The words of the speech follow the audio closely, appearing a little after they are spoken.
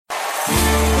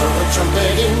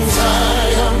trumpet in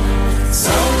Zion,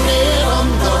 sound it on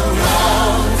the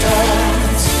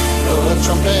mountains. Blow a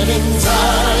trumpet in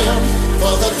Zion,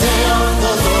 for the day of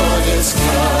the Lord is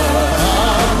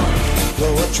come.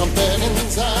 Blow a trumpet in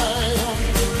Zion,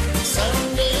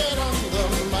 sound it on the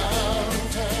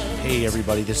mountains. Hey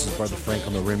everybody, this is Brother Frank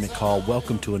on the Remnant Call.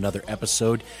 Welcome to another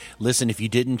episode. Listen, if you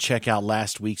didn't check out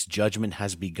last week's Judgment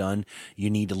Has Begun, you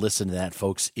need to listen to that,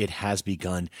 folks. It has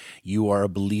begun. You are a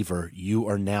believer. You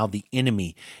are now the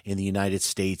enemy in the United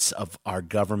States of our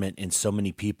government and so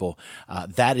many people.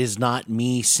 That is not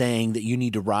me saying that you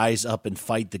need to rise up and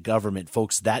fight the government,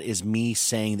 folks. That is me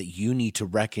saying that you need to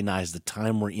recognize the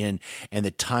time we're in, and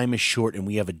the time is short, and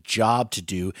we have a job to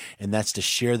do, and that's to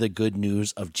share the good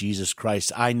news of Jesus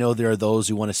Christ. I know there are those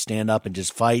who want to stand up and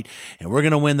just fight, and we're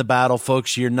going to win the battle,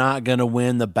 folks. You're not going to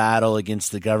win the battle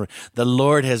against the government. The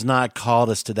Lord has not called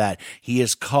us to that. He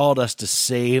has called us to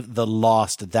save the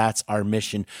lost. That's our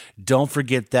mission. Don't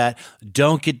forget that.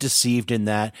 Don't get deceived in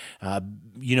that.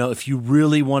 If you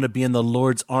really want to be in the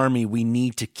Lord's army, we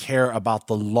need to care about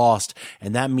the lost,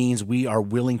 and that means we are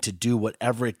willing to do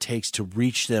whatever it takes to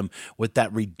reach them with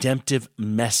that redemptive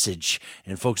message.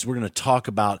 And folks, we're going to talk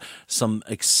about some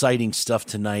exciting stuff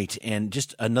tonight. And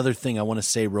just another thing I want to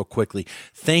say real quickly,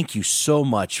 thank you so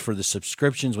much for the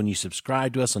subscriptions when you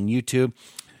subscribe to us on YouTube,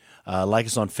 like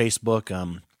us on Facebook.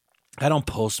 I don't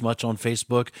post much on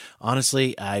Facebook.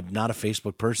 Honestly, I'm not a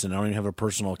Facebook person. I don't even have a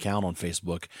personal account on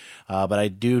Facebook, but I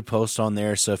do post on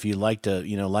there. So if you like to,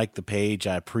 like the page,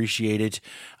 I appreciate it,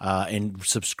 and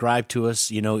subscribe to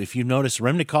us. If you notice,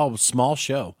 Remnant Call was a small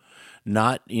show,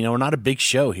 we're not a big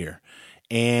show here,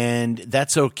 and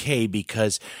that's okay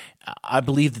because I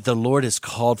believe that the Lord has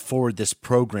called forward this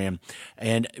program,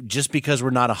 and just because we're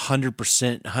not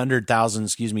 100,000,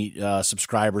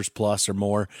 subscribers plus or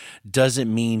more,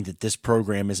 doesn't mean that this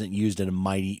program isn't used in a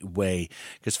mighty way.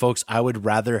 Because, folks, I would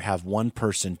rather have one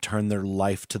person turn their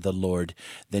life to the Lord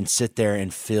than sit there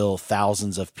and fill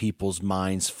thousands of people's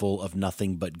minds full of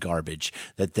nothing but garbage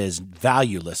that is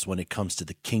valueless when it comes to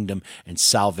the kingdom and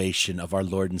salvation of our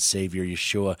Lord and Savior,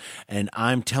 Yeshua. And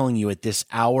I'm telling you, at this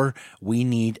hour, we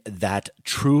need that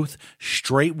truth,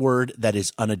 straight word that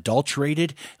is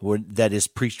unadulterated, that is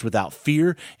preached without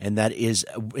fear, and that is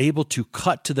able to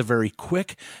cut to the very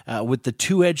quick with the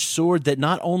two-edged sword that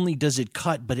not only does it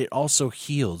cut, but it also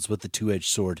heals with the two-edged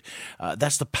sword.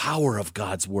 That's the power of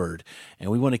God's word, and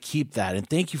we want to keep that. And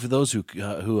thank you for those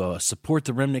who support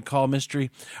the Remnant Call ministry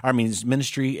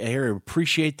here.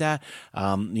 Appreciate that.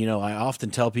 I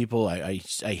often tell people, I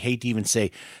hate to even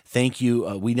say thank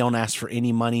you. We don't ask for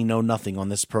any money, no nothing on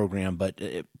this program, but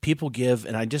people give,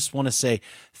 and I just want to say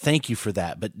thank you for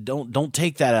that. But don't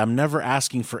take that. I'm never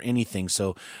asking for anything.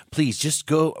 So please just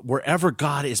go wherever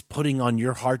God is putting on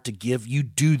your heart to give. You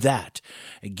do that.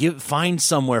 Find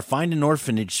somewhere, find an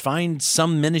orphanage, find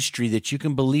some ministry that you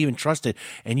can believe and trust in,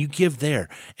 and you give there.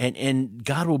 And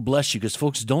God will bless you. Because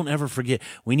folks, don't ever forget,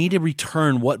 we need to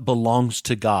return what belongs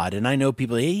to God. And I know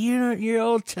people, hey, you're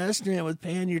Old Testament with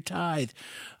paying your tithe.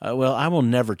 Well, I will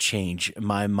never change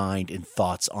my mind and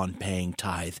thoughts on paying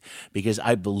tithe, because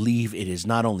I believe it is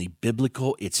not only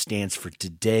biblical, it stands for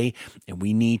today, and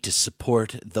we need to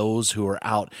support those who are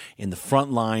out in the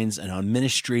front lines and on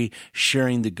ministry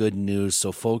sharing the good news.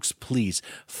 So folks, please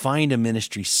find a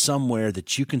ministry somewhere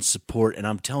that you can support, and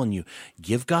I'm telling you,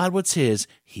 give God what's His.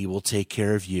 He will take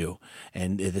care of you.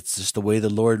 And it's just the way the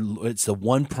Lord, it's the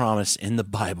one promise in the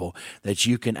Bible that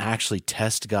you can actually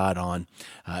test God on.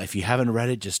 If you haven't read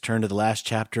it, just turn to the last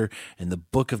chapter in the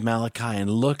book of Malachi and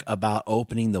look about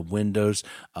opening the windows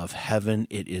of heaven.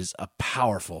 It is a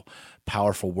powerful,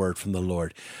 powerful word from the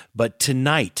Lord. But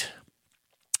tonight,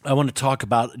 I want to talk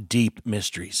about deep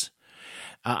mysteries.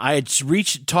 I had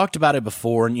talked about it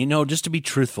before, and just to be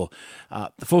truthful,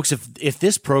 folks, if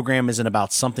this program isn't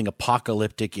about something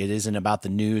apocalyptic, it isn't about the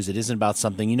news, it isn't about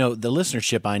something, the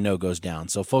listenership I know goes down.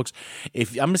 So folks,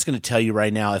 if I'm just going to tell you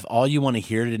right now, if all you want to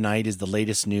hear tonight is the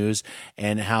latest news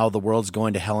and how the world's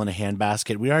going to hell in a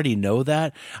handbasket, we already know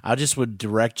that. I just would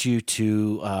direct you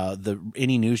to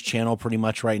any news channel pretty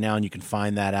much right now, and you can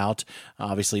find that out.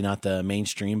 Obviously not the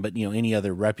mainstream, but any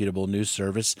other reputable news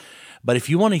service. But if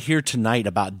you want to hear tonight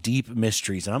about deep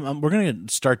mysteries, and we're going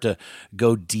to start to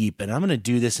go deep, and I'm going to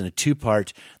do this in a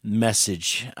two-part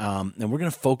message, and we're going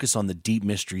to focus on the deep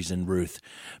mysteries in Ruth,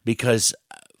 because,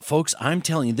 folks, I'm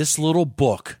telling you, this little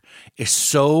book is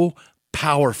so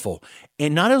powerful,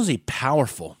 and not only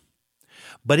powerful,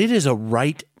 but it is a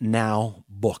right now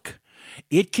book.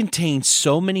 It contains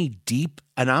so many deep,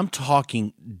 and I'm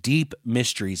talking deep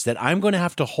mysteries that I'm going to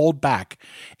have to hold back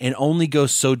and only go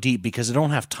so deep because I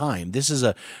don't have time. This is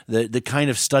the kind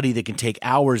of study that can take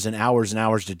hours and hours and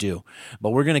hours to do. But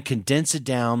we're going to condense it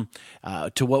down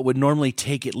to what would normally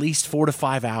take at least 4 to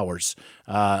 5 hours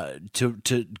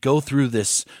to go through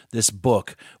this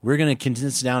book. We're going to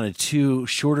condense it down into 2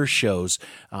 shorter shows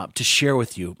to share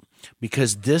with you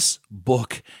because this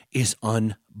book is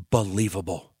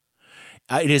unbelievable.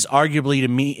 It is arguably, to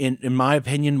me, in my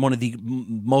opinion, one of the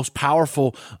most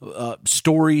powerful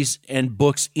stories and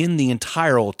books in the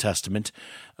entire Old Testament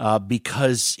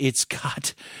because it's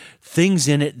got things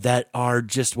in it that are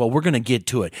just, well, we're going to get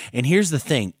to it. And here's the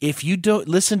thing. If you don't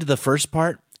listen to the first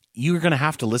part, you're going to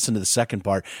have to listen to the second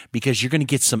part because you're going to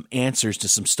get some answers to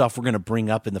some stuff we're going to bring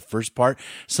up in the first part,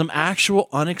 some actual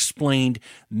unexplained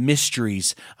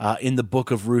mysteries in the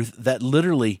Book of Ruth that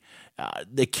literally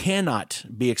they cannot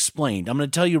be explained. I'm going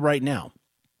to tell you right now,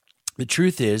 the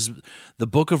truth is the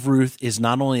Book of Ruth is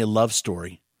not only a love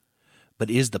story,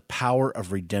 but is the power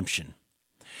of redemption.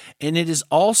 And it is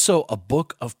also a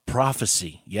book of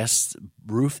prophecy. Yes,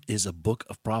 Ruth is a book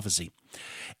of prophecy.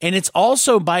 And it's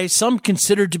also by some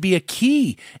considered to be a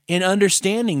key in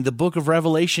understanding the book of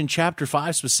Revelation chapter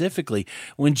 5 specifically.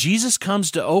 When Jesus comes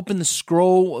to open the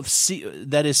scroll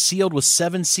that is sealed with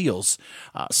 7 seals,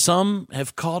 some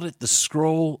have called it the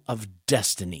scroll of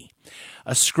destiny.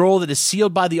 A scroll that is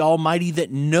sealed by the Almighty that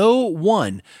no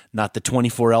one, not the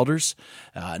 24 elders,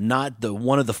 not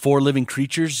one of the 4 living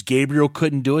creatures, Gabriel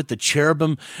couldn't do it, the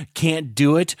cherubim can't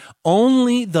do it,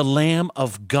 only the Lamb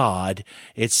of God.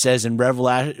 It says in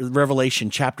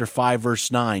Revelation chapter 5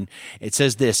 verse 9, it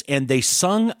says this, "And they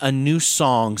sung a new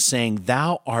song saying,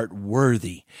 Thou art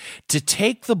worthy to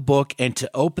take the book and to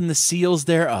open the seals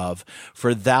thereof,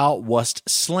 for thou wast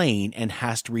slain and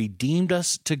hast redeemed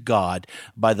us to God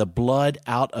by the blood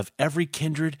out of every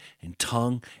kindred and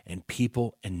tongue and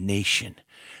people and nation."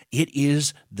 It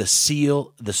is the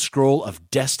seal, the scroll of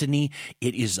destiny.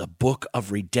 It is a book of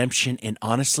redemption. And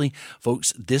honestly,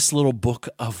 folks, this little book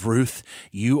of Ruth,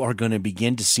 you are going to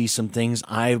begin to see some things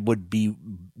I would be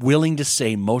willing to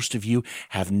say most of you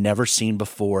have never seen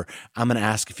before. I'm going to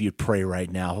ask if you'd pray right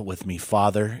now with me.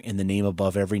 Father, in the name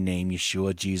above every name,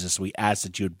 Yeshua, Jesus, we ask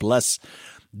that you would bless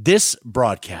this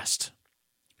broadcast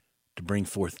to bring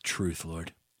forth truth,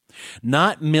 Lord.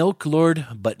 Not milk, Lord,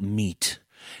 but meat.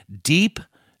 Deep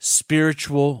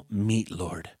spiritual meat,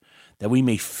 Lord, that we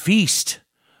may feast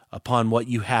upon what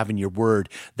you have in your word,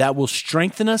 that will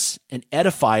strengthen us and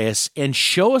edify us and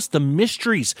show us the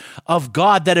mysteries of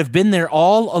God that have been there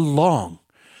all along,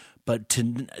 but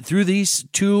through these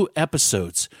 2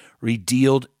 episodes,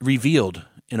 revealed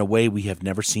in a way we have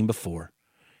never seen before,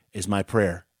 is my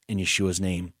prayer in Yeshua's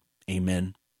name.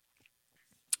 Amen.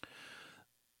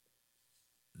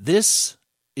 This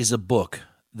is a book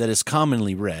that is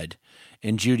commonly read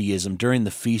in Judaism during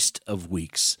the Feast of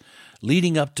Weeks,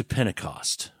 leading up to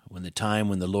Pentecost, when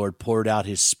the Lord poured out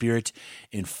his Spirit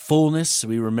in fullness.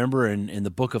 We remember in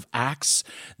the book of Acts,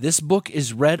 this book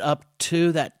is read up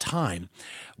to that time.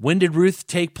 When did Ruth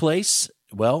take place?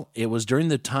 Well, it was during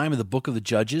the time of the book of the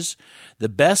Judges. The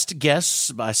best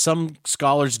guess by some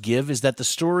scholars give is that the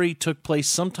story took place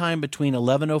sometime between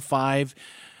 1105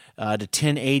 to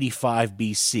 1085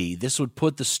 BC. This would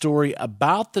put the story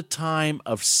about the time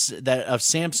of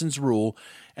Samson's rule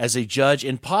as a judge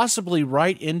and possibly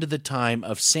right into the time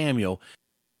of Samuel.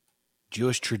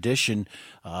 Jewish tradition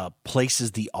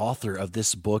places the author of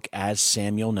this book as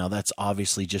Samuel. Now, that's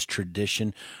obviously just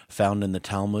tradition found in the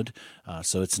Talmud,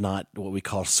 so it's not what we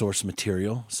call source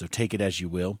material, so take it as you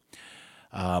will.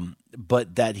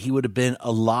 But that he would have been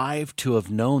alive to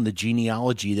have known the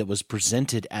genealogy that was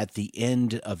presented at the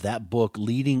end of that book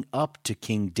leading up to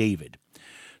King David.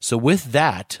 So with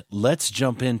that, let's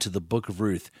jump into the book of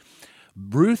Ruth.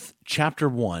 Ruth chapter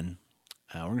 1,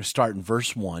 we're going to start in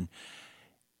verse 1.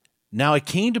 "Now it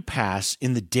came to pass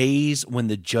in the days when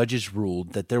the judges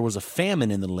ruled that there was a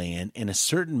famine in the land, and a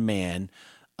certain man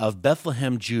of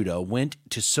Bethlehem, Judah, went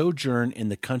to sojourn in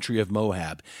the country of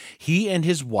Moab, he and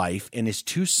his wife and his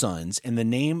 2 sons, and the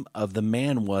name of the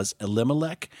man was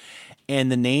Elimelech,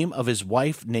 and the name of his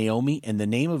wife Naomi, and the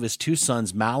name of his 2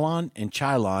 sons Mahlon and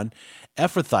Chilion,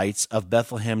 Ephrathites of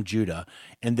Bethlehem, Judah.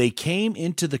 And they came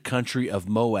into the country of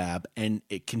Moab, and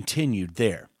it continued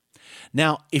there."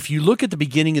 Now, if you look at the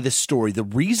beginning of this story, the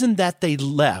reason that they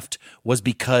left was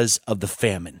because of the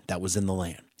famine that was in the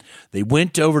land. They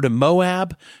went over to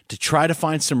Moab to try to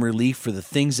find some relief for the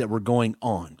things that were going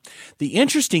on. The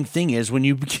interesting thing is when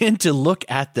you begin to look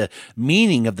at the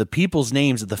meaning of the people's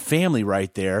names of the family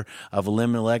right there, of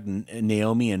Elimelech, and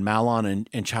Naomi, and Mahlon,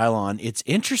 and Chilion, it's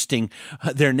interesting,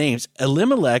 their names.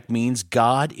 Elimelech means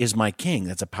God is my king.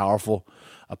 That's a powerful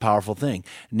thing.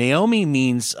 Naomi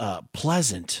means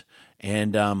pleasant,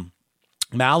 and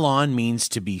Mahlon means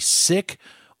to be sick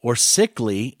or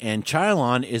sickly, and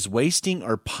Chilion is wasting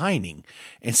or pining.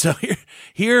 And so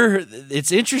here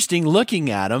it's interesting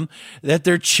looking at them that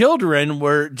their children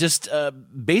were just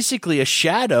basically a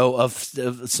shadow of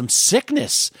some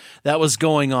sickness that was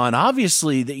going on.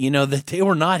 Obviously, that they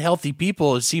were not healthy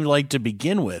people, it seemed like, to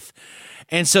begin with.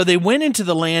 And so they went into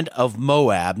the land of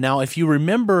Moab. Now, if you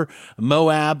remember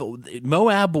Moab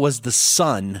was the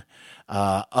son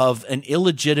of an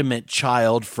illegitimate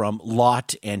child from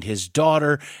Lot and his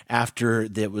daughter after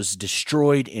that was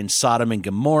destroyed in Sodom and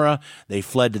Gomorrah. They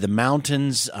fled to the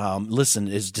mountains. Listen,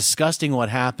 it's disgusting what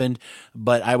happened,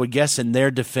 but I would guess in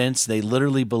their defense, they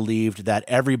literally believed that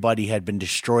everybody had been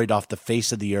destroyed off the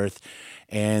face of the earth,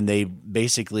 and they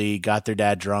basically got their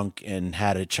dad drunk and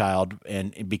had a child,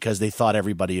 and because they thought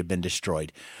everybody had been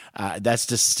destroyed. That's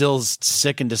just still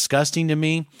sick and disgusting to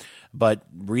me. But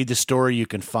read the story, you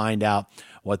can find out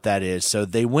what that is. So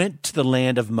they went to the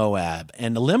land of Moab,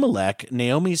 and Elimelech,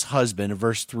 Naomi's husband,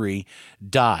 verse 3,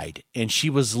 died, and she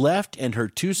was left and her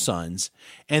 2 sons,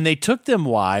 and they took them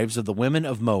wives of the women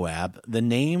of Moab. The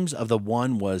names of the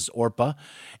one was Orpah,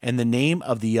 and the name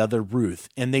of the other Ruth,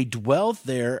 and they dwelt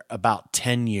there about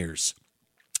 10 years.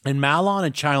 And Mahlon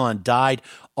and Chilion died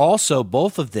also,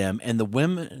 both of them, and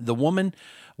the woman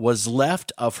was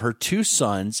left of her 2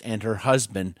 sons and her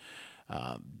husband.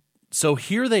 So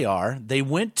here they are. They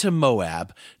went to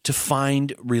Moab to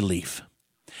find relief.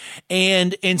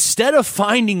 And instead of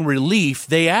finding relief,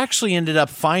 they actually ended up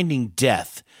finding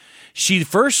death. She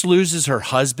first loses her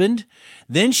husband,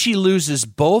 then she loses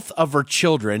both of her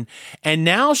children, and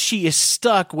now she is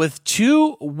stuck with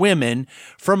 2 women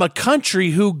from a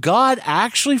country who God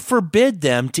actually forbid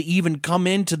them to even come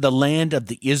into the land of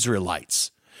the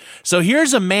Israelites. So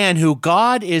here's a man who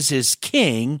God is his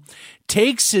king,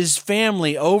 takes his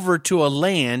family over to a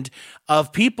land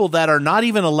of people that are not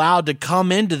even allowed to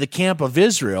come into the camp of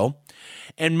Israel,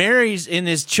 and marries, and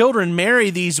his children marry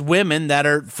these women that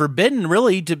are forbidden,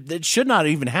 really, that should not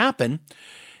even happen.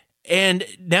 And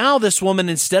now this woman,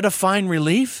 instead of finding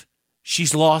relief,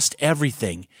 she's lost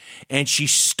everything, and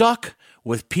she's stuck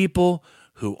with people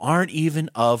who aren't even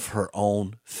of her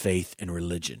own faith and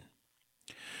religion.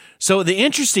 So the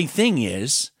interesting thing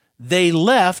is they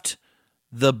left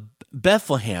the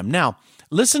Bethlehem. Now,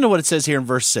 listen to what it says here in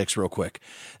verse 6 real quick.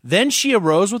 Then she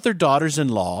arose with her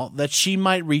daughters-in-law that she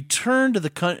might return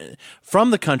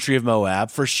from the country of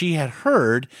Moab, for she had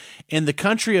heard in the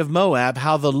country of Moab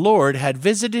how the Lord had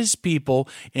visited his people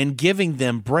in giving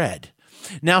them bread.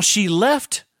 Now she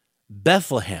left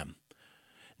Bethlehem.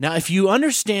 Now, if you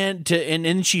understand,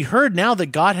 and she heard now that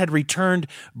God had returned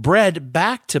bread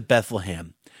back to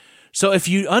Bethlehem. So if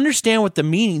you understand what the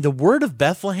meaning, the word of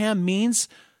Bethlehem means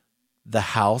the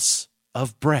house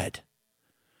of bread.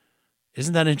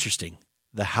 Isn't that interesting?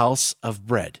 The house of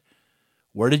bread.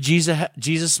 Where did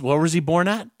Jesus, where was he born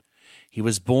at? He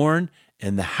was born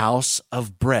in the house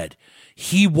of bread.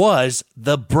 He was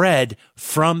the bread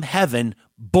from heaven,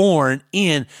 born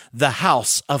in the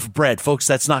house of bread. Folks,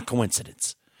 that's not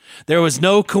coincidence. There was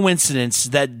no coincidence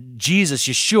that Jesus,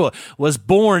 Yeshua, was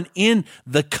born in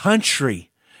the country,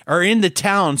 or in the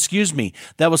town,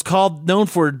 that was known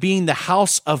for being the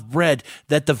house of bread,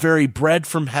 that the very bread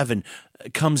from heaven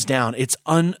comes down. It's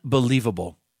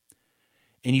unbelievable.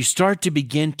 And you start to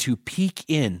begin to peek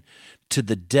in to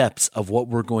the depths of what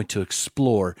we're going to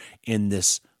explore in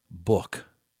this book.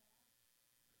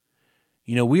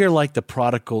 You know, we are like the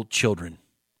prodigal children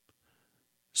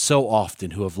so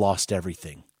often who have lost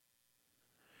everything.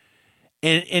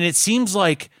 And it seems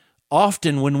like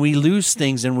often when we lose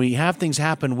things and we have things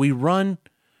happen, we run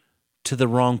to the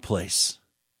wrong place.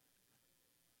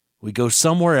 We go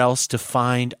somewhere else to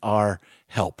find our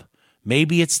help.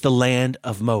 Maybe it's the land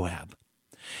of Moab.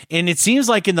 And it seems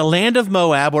like in the land of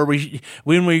Moab, where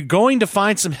when we're going to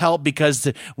find some help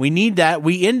because we need that,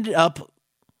 we end up,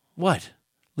 what?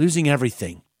 Losing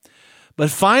everything. But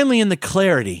finally, in the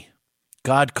clarity,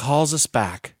 God calls us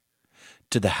back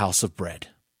to the house of bread.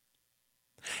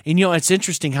 And you know, it's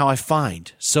interesting how I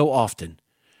find so often,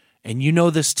 and you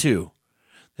know this too,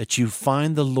 that you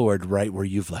find the Lord right where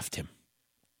you've left him.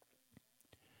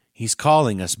 He's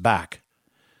calling us back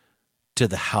to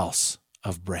the house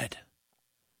of bread,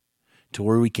 to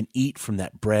where we can eat from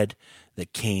that bread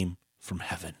that came from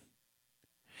heaven.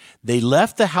 They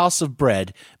left the house of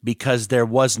bread because there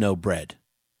was no bread.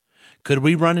 Could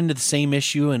we run into the same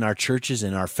issue in our churches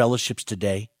and our fellowships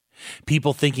today?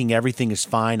 People thinking everything is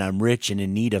fine, I'm rich and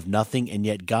in need of nothing, and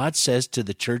yet God says to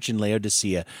the church in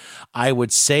Laodicea, I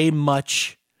would say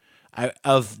much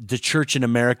of the church in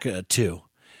America too.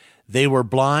 They were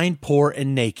blind, poor,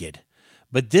 and naked.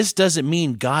 But this doesn't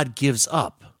mean God gives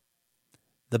up.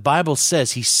 The Bible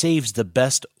says he saves the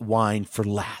best wine for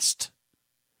last.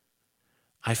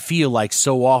 I feel like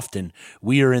so often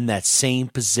we are in that same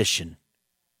position.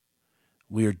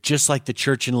 We are just like the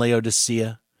church in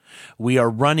Laodicea. We are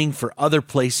running for other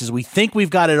places. We think we've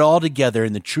got it all together,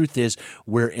 and the truth is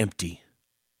we're empty.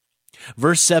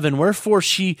 Verse 7, wherefore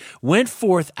she went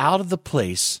forth out of the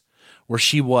place where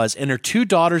she was, and her 2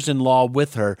 daughters-in-law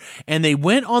with her, and they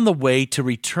went on the way to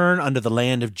return unto the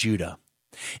land of Judah.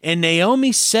 And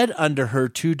Naomi said unto her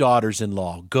 2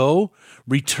 daughters-in-law, Go,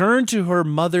 return to her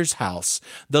mother's house.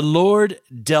 The Lord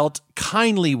deal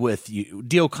kindly with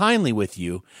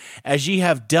you, as ye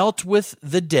have dealt with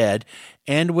the dead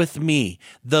and with me.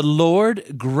 The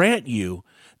Lord grant you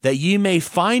that ye may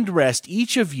find rest,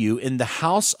 each of you, in the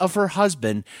house of her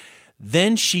husband.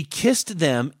 Then she kissed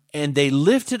them, and they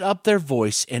lifted up their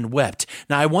voice and wept.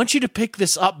 Now, I want you to pick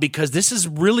this up because this is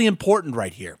really important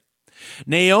right here.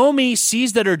 Naomi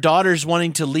sees that her daughter's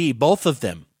wanting to leave, both of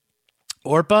them,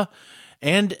 Orpah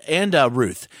and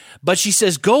Ruth. But she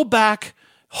says, go back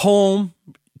home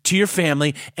to your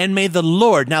family, and may the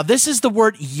Lord, now this is the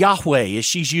word Yahweh as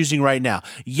she's using right now,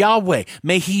 Yahweh,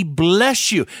 may he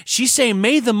bless you. She's saying,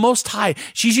 may the Most High,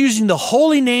 she's using the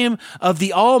holy name of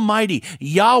the Almighty,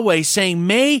 Yahweh, saying,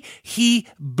 may he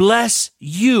bless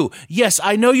you. Yes,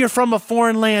 I know you're from a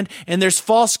foreign land and there's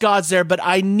false gods there, but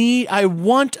I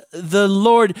want the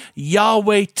Lord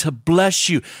Yahweh to bless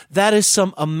you. That is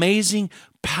some amazing,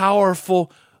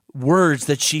 powerful words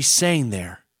that she's saying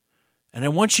there. And I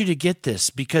want you to get this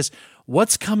because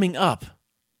what's coming up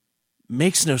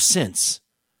makes no sense.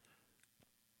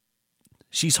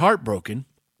 She's heartbroken.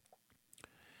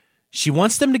 She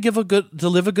wants them to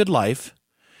live a good life,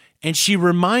 and she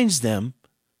reminds them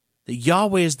that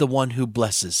Yahweh is the one who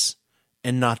blesses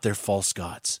and not their false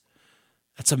gods.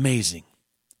 That's amazing.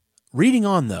 Reading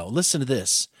on, though, listen to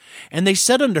this. And they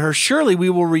said unto her, surely we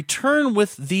will return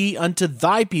with thee unto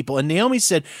thy people. And Naomi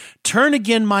said, turn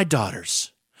again, my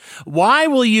daughters. Why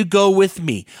will you go with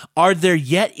me? Are there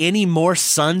yet any more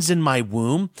sons in my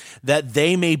womb, that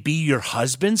they may be your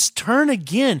husbands? Turn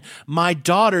again, my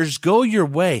daughters, go your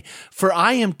way, for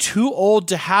I am too old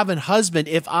to have an husband.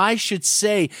 If I should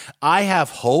say I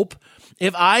have hope,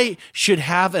 if I should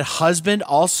have a husband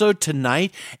also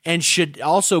tonight, and should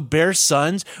also bear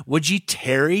sons, would ye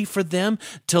tarry for them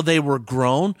till they were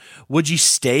grown? Would ye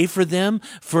stay for them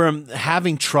from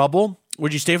having trouble?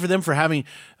 Would you stay for them from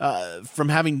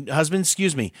having husbands?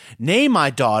 Nay, my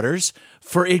daughters,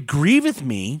 for it grieveth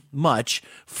me much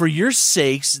for your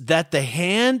sakes that the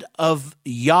hand of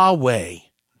Yahweh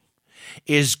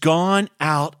is gone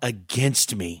out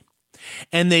against me.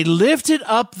 And they lifted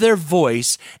up their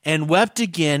voice and wept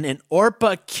again, and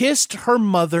Orpah kissed her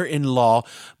mother-in-law,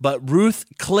 but Ruth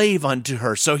clave unto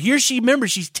her. So here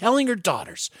she's telling her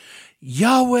daughters,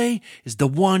 Yahweh is the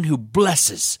one who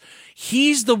blesses.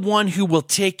 He's the one who will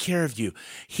take care of you.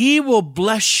 He will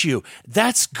bless you.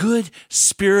 That's good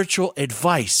spiritual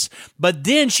advice. But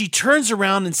then she turns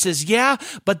around and says, yeah,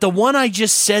 but the one I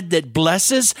just said that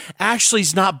blesses actually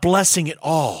is not blessing at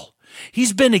all.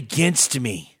 He's been against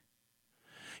me.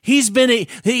 He's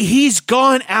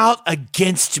gone out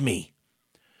against me.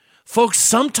 Folks,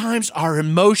 sometimes our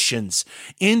emotions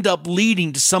end up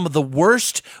leading to some of the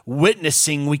worst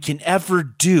witnessing we can ever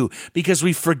do because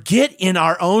we forget in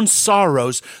our own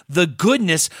sorrows the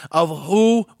goodness of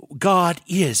who God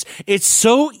is. It's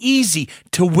so easy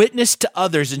to witness to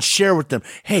others and share with them,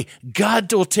 hey,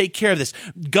 God will take care of this.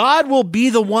 God will be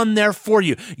the one there for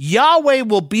you. Yahweh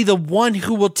will be the one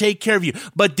who will take care of you.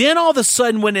 But then all of a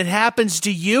sudden when it happens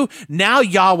to you, now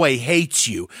Yahweh hates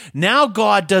you. Now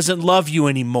God doesn't love you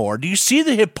anymore. Do you see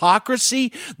the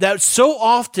hypocrisy that so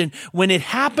often when it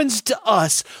happens to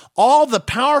us, all the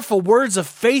powerful words of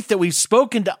faith that we've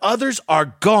spoken to others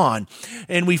are gone,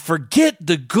 and we forget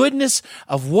the goodness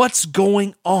of what's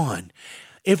going on.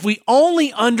 If we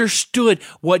only understood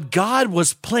what God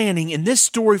was planning in this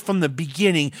story from the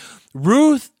beginning,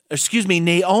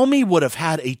 Naomi would have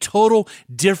had a total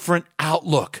different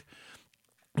outlook.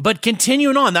 But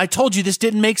continuing on, I told you this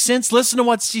didn't make sense. Listen to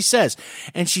what she says.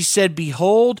 And she said,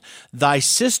 behold, thy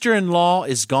sister-in-law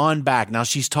is gone back. Now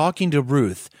she's talking to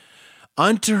Ruth.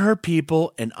 Unto her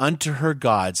people and unto her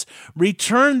gods.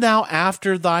 Return thou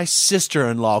after thy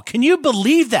sister-in-law. Can you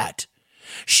believe that?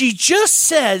 She just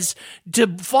says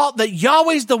that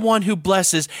Yahweh's the one who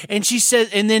blesses. And she says,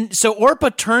 and then so Orpah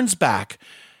turns back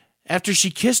after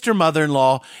she kissed her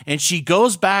mother-in-law, and she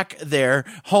goes back there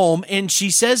home, and she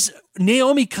says,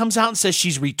 Naomi comes out and says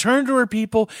she's returned to her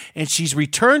people and she's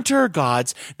returned to her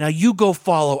gods. Now you go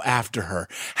follow after her.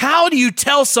 How do you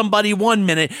tell somebody 1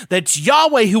 minute that's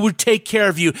Yahweh who would take care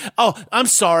of you? Oh, I'm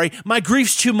sorry, my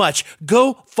grief's too much.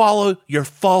 Go follow your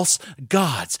false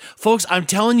gods. Folks, I'm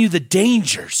telling you the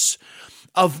dangers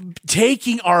of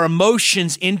taking our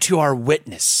emotions into our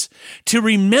witness. To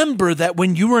remember that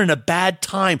when you are in a bad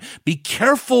time, be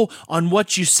careful on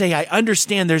what you say. I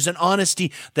understand there's an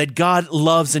honesty that God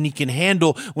loves and he can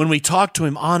handle when we talk to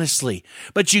him honestly.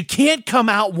 But you can't come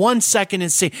out 1 second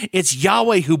and say, it's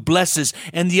Yahweh who blesses,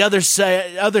 and the other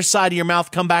side of your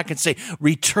mouth come back and say,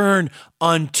 return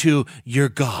unto your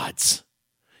gods,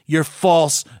 your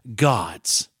false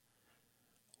gods.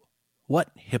 What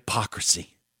hypocrisy.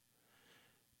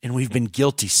 And we've been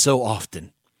guilty so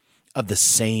often of the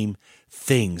same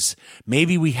things.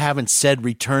 Maybe we haven't said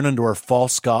return unto your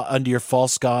false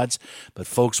gods, but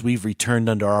folks, we've returned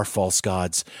unto our false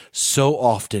gods so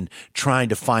often, trying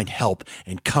to find help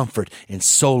and comfort and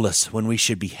solace when we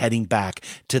should be heading back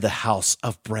to the house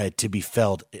of bread to be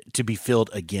filled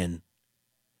again.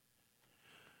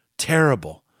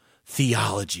 Terrible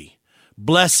theology,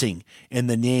 blessing in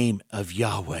the name of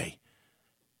Yahweh,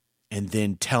 and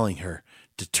then telling her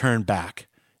to turn back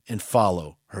and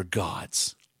follow her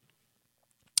gods.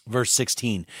 Verse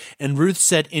 16, and Ruth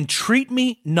said, entreat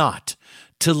me not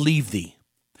to leave thee,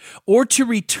 or to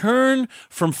return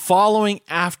from following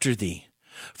after thee.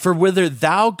 For whither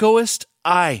thou goest,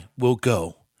 I will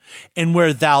go, and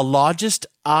where thou lodgest,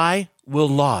 I will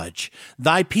lodge.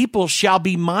 Thy people shall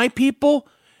be my people,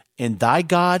 and thy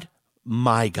God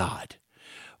my God.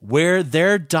 Where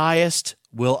thou diest,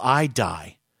 will I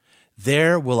die.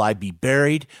 There will I be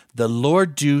buried. The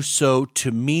Lord do so to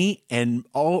me, and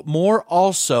more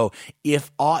also,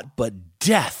 if aught but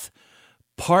death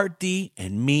part thee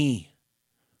and me.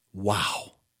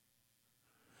 Wow.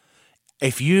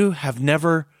 If you have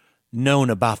never known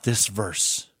about this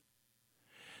verse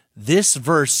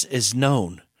is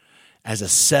known as a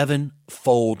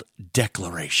sevenfold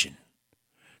declaration.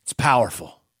 It's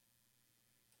powerful.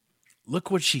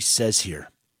 Look what she says here.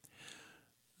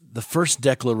 The first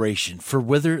declaration, for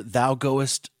whither thou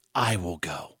goest, I will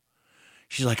go.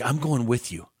 She's like, I'm going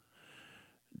with you.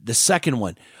 The second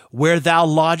one, where thou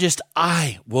lodgest,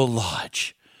 I will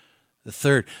lodge. The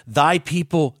third, thy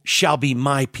people shall be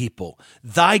my people.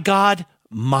 Thy God,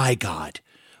 my God.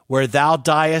 Where thou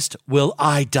diest, will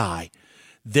I die.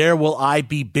 There will I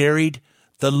be buried.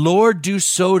 The Lord do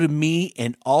so to me,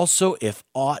 and also if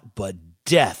aught but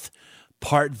death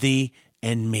part thee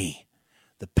and me.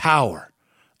 The power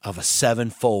of a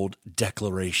sevenfold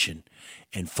declaration.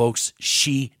 And folks,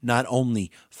 she not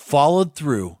only followed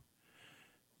through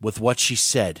with what she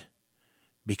said,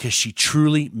 because she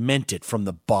truly meant it from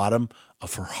the bottom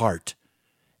of her heart,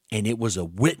 and it was a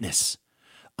witness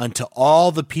unto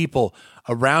all the people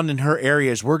around in her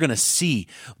areas. We're going to see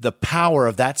the power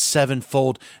of that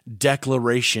sevenfold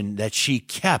declaration that she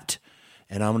kept.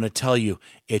 And I'm going to tell you,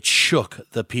 it shook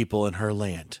the people in her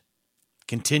land.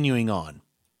 Continuing on.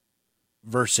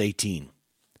 Verse 18,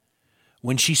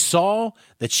 when she saw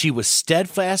that she was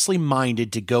steadfastly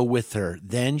minded to go with her,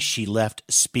 then she left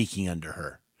speaking unto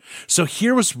her. So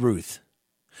here was Ruth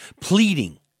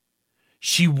pleading.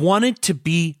 She wanted to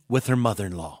be with her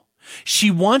mother-in-law.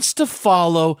 She wants to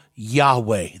follow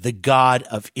Yahweh, the God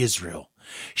of Israel.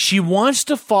 She wants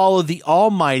to follow the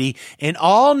Almighty, and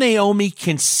all Naomi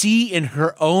can see in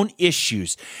her own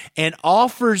issues, and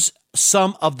offers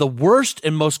some of the worst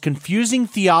and most confusing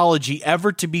theology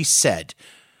ever to be said.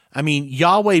 I mean,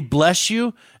 Yahweh bless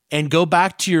you and go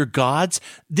back to your gods.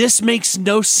 This makes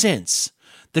no sense.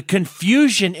 The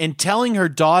confusion in telling her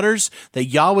daughters that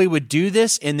Yahweh would do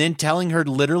this and then telling her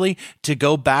literally to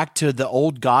go back to the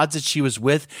old gods that she was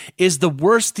with is the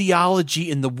worst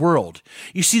theology in the world.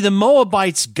 You see, the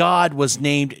Moabites' god was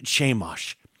named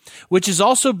Chemosh, which is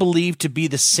also believed to be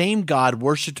the same god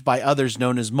worshipped by others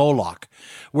known as Moloch,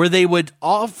 where they would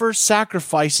offer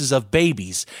sacrifices of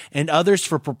babies and others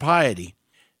for propriety.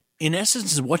 In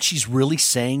essence, what she's really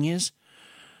saying is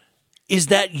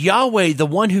that Yahweh, the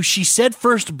one who she said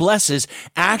first blesses,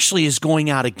 actually is going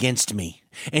out against me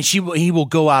and he will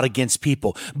go out against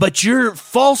people. But your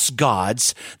false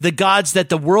gods, the gods that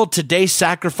the world today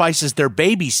sacrifices their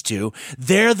babies to,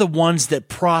 they're the ones that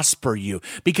prosper you.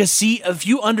 Because see, if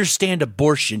you understand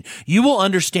abortion, you will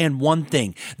understand one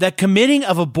thing, that committing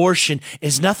of abortion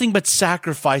is nothing but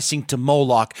sacrificing to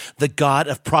Moloch, the god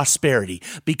of prosperity,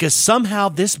 because somehow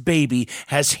this baby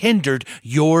has hindered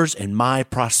yours and my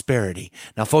prosperity.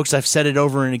 Now, folks, I've said it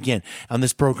over and again on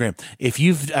this program. If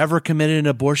you've ever committed an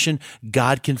abortion,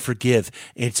 God can forgive.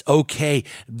 It's okay.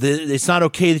 It's not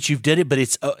okay that you've did it, but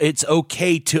it's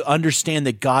okay to understand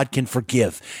that God can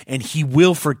forgive, and He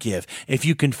will forgive. If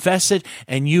you confess it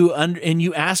and you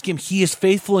ask Him, He is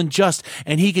faithful and just,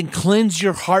 and He can cleanse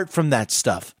your heart from that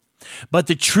stuff. But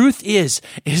the truth is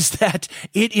that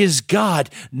it is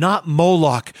God, not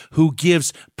Moloch, who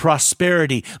gives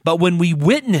prosperity. But when we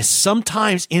witness,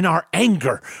 sometimes in our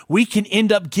anger, we can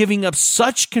end up giving up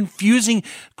such confusing,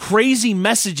 crazy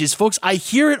messages. Folks, I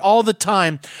hear it all the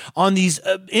time on these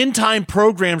end-time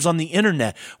programs on the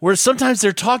internet, where sometimes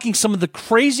they're talking some of the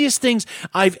craziest things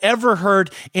I've ever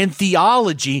heard in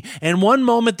theology. And one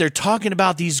moment they're talking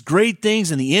about these great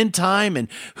things in the end time and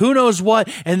who knows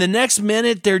what. And the next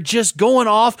minute they're just going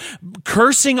off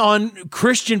cursing on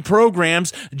Christian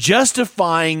programs,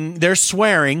 justifying their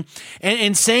swearing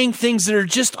and saying things that are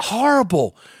just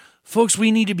horrible. Folks,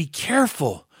 we need to be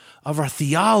careful of our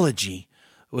theology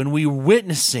when we're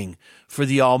witnessing for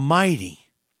the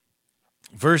Almighty.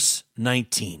 Verse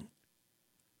 19.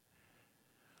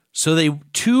 So they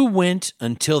two went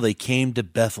until they came to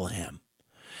Bethlehem.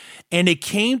 And it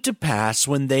came to pass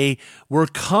when they were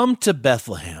come to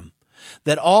Bethlehem,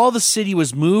 that all the city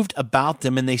was moved about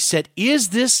them, and they said, Is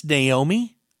this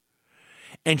Naomi?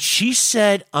 And she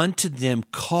said unto them,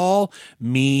 Call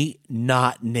me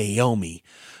not Naomi,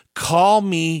 call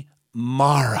me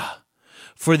Mara,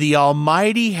 for the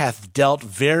Almighty hath dealt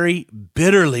very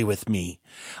bitterly with me.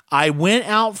 I went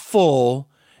out full,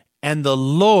 and the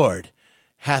Lord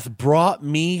hath brought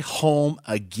me home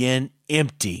again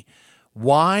empty.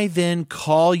 Why then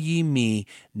call ye me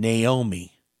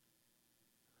Naomi,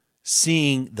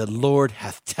 seeing the Lord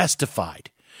hath testified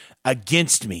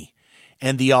against me,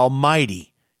 and the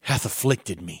Almighty hath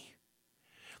afflicted me?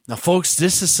 Now, folks,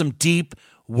 this is some deep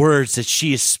words that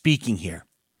she is speaking here.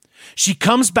 She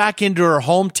comes back into her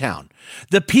hometown.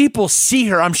 The people see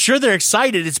her. I'm sure they're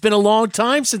excited. It's been a long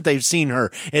time since they've seen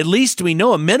her. At least we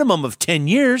know a minimum of 10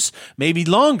 years, maybe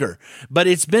longer. But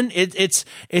it's been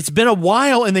a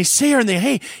while, and they see her and they,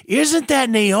 hey, isn't that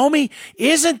Naomi?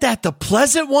 Isn't that the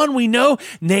pleasant one we know?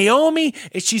 Naomi,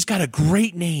 she's got a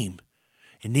great name.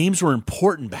 And names were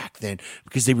important back then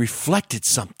because they reflected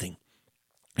something.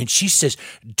 And she says,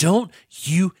 don't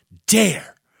you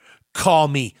dare call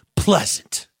me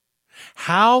pleasant.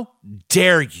 How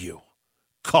dare you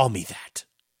call me that?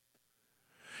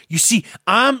 You see,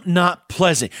 I'm not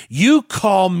pleasant. You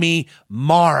call me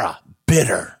Mara,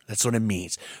 bitter. That's what it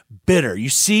means. Bitter. You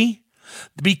see?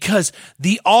 Because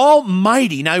the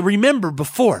Almighty, now remember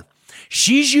before,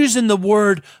 she's using the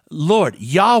word Lord,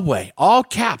 Yahweh, all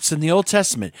caps in the Old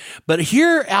Testament. But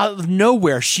here out of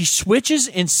nowhere, she switches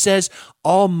and says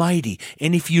Almighty.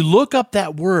 And if you look up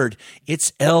that word,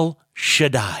 it's El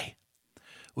Shaddai,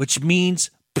 which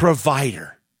means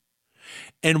provider.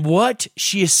 And what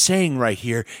she is saying right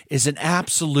here is an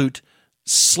absolute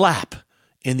slap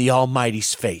in the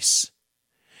Almighty's face.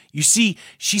 You see,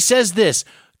 she says this,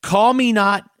 call me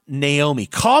not Naomi,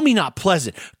 call me not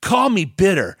pleasant, call me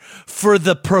bitter, for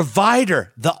the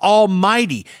provider, the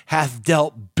Almighty, hath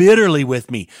dealt bitterly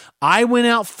with me. I went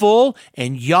out full,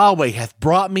 and Yahweh hath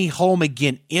brought me home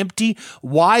again empty.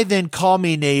 Why then call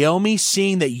me Naomi,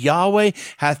 seeing that Yahweh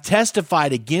hath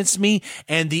testified against me,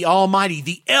 and the Almighty,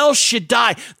 the El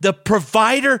Shaddai, the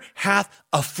provider, hath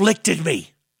afflicted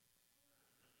me?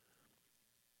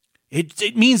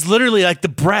 It means literally like the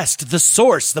breast, the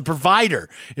source, the provider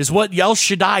is what El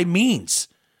Shaddai means.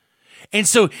 And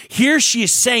so here she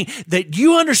is saying that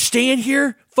you understand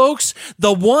here, folks,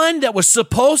 the one that was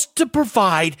supposed to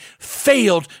provide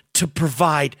failed to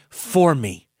provide for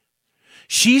me.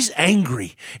 She's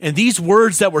angry, and these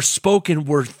words that were spoken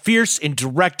were fierce and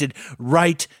directed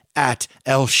right at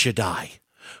El Shaddai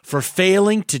for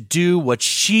failing to do what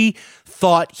she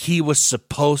thought he was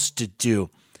supposed to do.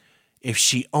 If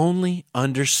she only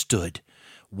understood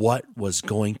what was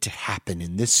going to happen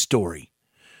in this story,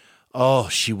 oh,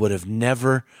 she would have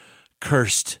never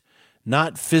cursed,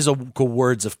 not physical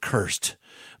words of cursed,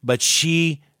 but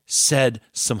she said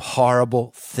some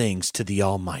horrible things to the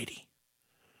Almighty.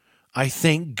 I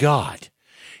thank God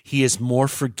He is more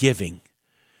forgiving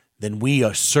than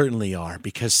we certainly are,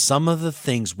 because some of the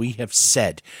things we have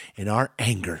said in our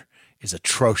anger is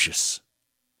atrocious.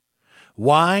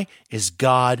 Why is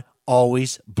God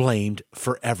always blamed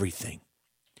for everything?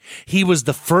 He was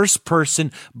the first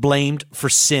person blamed for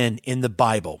sin in the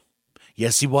Bible.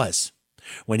 Yes, he was.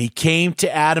 When he came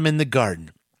to Adam in the garden,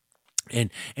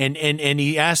 and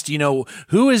he asked,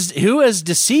 who has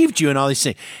deceived you and all these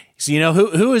things. So,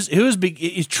 who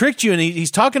has tricked you, and he's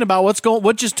talking about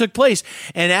what just took place.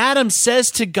 And Adam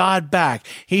says to God back,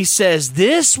 he says,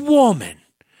 this woman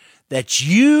that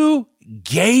you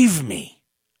gave me,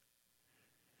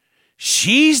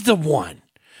 she's the one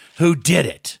who did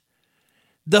it.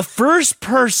 The first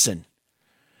person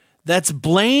that's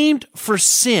blamed for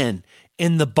sin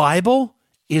in the Bible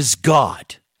is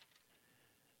God.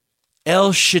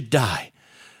 El Shaddai,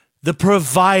 the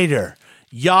provider,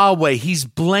 Yahweh. He's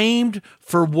blamed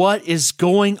for what is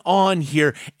going on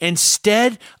here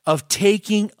instead of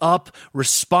taking up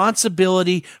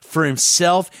responsibility for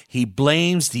himself. He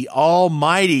blames the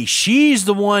Almighty. She's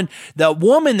the one, that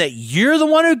woman that you're the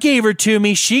one who gave her to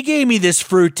me. She gave me this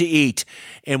fruit to eat.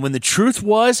 And when the truth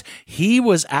was, he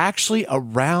was actually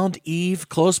around Eve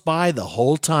close by the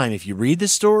whole time. If you read the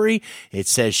story, it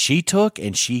says she took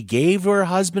and she gave her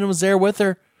husband and was there with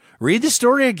her. Read the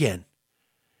story again.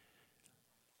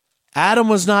 Adam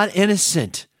was not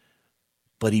innocent,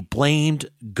 but he blamed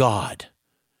God.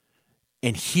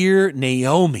 And here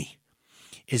Naomi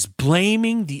is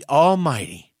blaming the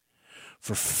Almighty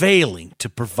for failing to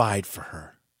provide for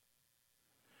her.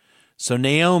 So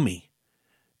Naomi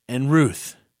and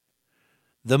Ruth,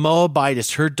 the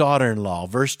Moabitess, her daughter-in-law,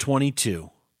 verse 22,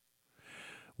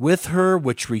 with her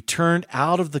which returned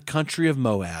out of the country of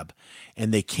Moab,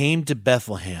 and they came to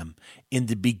Bethlehem in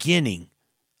the beginning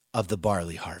of the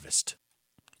barley harvest.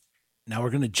 Now we're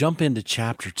going to jump into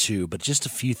chapter 2, but just a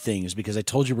few things, because I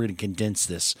told you we're going to condense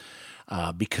this,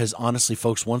 because honestly,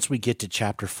 folks, once we get to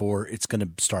chapter 4, it's going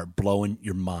to start blowing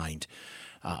your mind,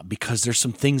 because there's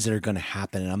some things that are going to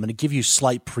happen, and I'm going to give you a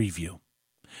slight preview.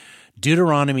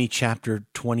 Deuteronomy chapter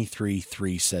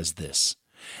 23:3 says this,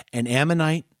 an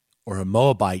Ammonite or a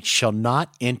Moabite shall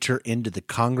not enter into the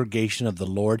congregation of the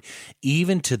Lord,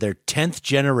 even to their 10th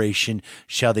generation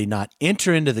shall they not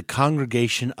enter into the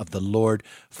congregation of the Lord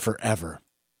forever.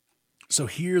 So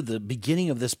here, the beginning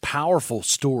of this powerful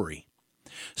story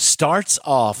starts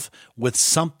off with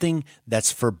something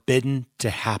that's forbidden to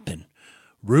happen.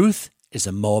 Ruth is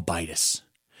a Moabitess.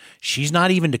 She's not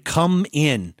even to come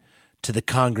in to the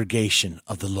congregation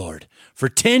of the Lord. For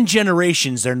 10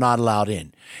 generations, they're not allowed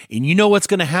in. And you know what's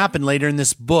going to happen later in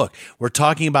this book. We're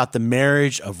talking about the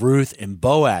marriage of Ruth and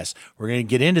Boaz. We're going to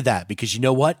get into that because you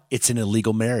know what? It's an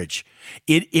illegal marriage.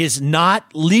 It is not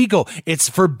legal. It's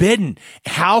forbidden.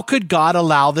 How could God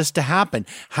allow this to happen?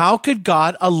 How could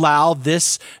God allow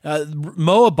this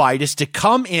Moabitess to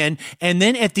come in and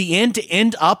then at the end to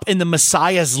end up in the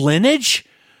Messiah's lineage?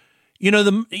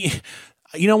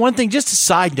 One thing, just a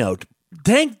side note,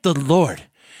 thank the Lord.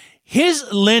 His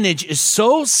lineage is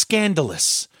so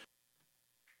scandalous.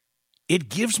 It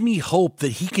gives me hope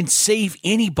that he can save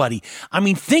anybody. I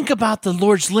mean, think about the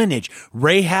Lord's lineage.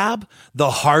 Rahab, the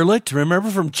harlot, remember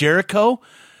from Jericho?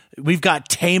 We've got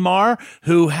Tamar,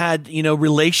 who had,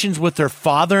 relations with her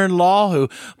father-in-law, who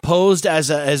posed as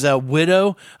a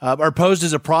widow, or posed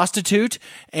as a prostitute.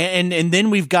 And then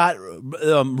we've got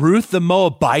Ruth the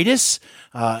Moabitess,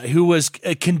 who was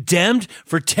condemned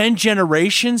for 10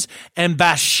 generations, and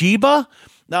Bathsheba,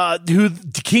 who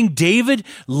King David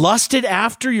lusted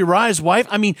after, Uriah's wife.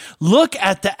 I mean, look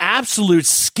at the absolute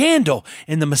scandal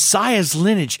in the Messiah's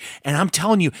lineage. And I'm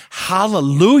telling you,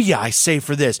 hallelujah, I say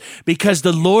for this, because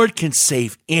the Lord can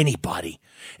save anybody.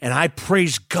 And I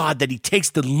praise God that he takes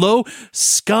the low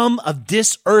scum of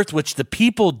this earth, which the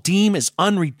people deem as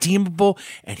unredeemable,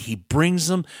 and he brings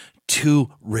them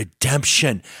to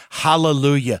redemption.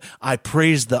 Hallelujah. I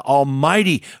praise the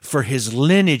Almighty for his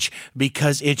lineage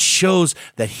because it shows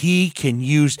that he can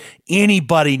use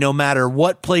anybody, no matter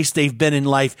what place they've been in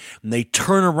life, and they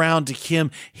turn around to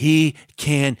him, he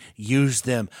can use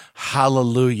them.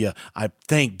 Hallelujah. I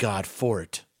thank God for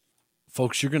it.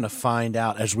 Folks, you're going to find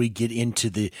out as we get into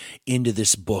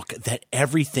this book that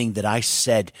everything that I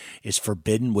said is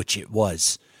forbidden, which it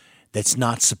was. That's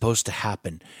not supposed to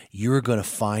happen. You're going to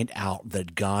find out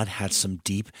that God had some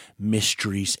deep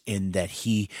mysteries in that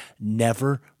he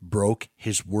never broke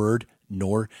his word,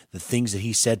 nor the things that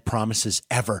he said promises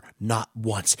ever, not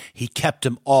once. He kept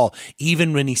them all.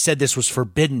 Even when he said this was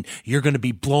forbidden, you're going to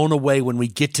be blown away when we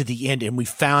get to the end and we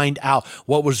find out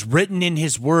what was written in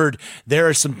his word. There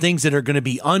are some things that are going to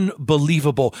be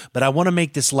unbelievable. But I want to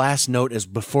make this last note as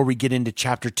before we get into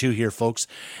chapter 2 here, folks,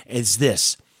 is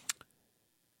this.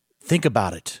 Think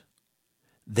about it.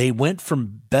 They went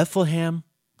from Bethlehem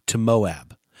to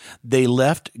Moab. They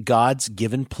left God's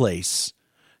given place,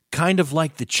 kind of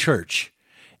like the church,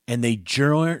 and they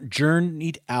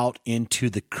journeyed out into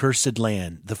the cursed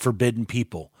land, the forbidden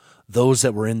people, those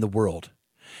that were in the world,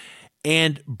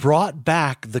 and brought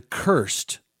back the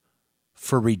cursed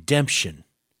for redemption,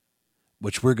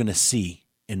 which we're going to see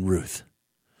in Ruth.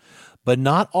 But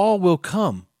not all will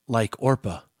come like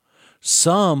Orpah.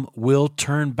 Some will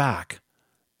turn back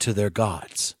to their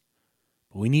gods.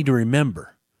 But we need to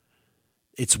remember,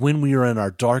 it's when we are in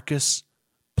our darkest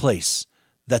place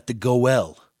that the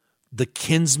Goel, the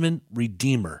kinsman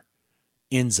redeemer,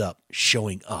 ends up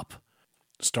showing up.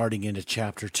 Starting into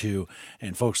chapter 2.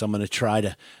 And folks, I'm going to try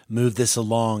to move this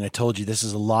along. I told you this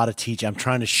is a lot of teaching. I'm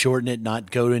trying to shorten it, not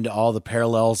go into all the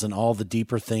parallels and all the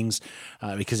deeper things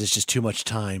because it's just too much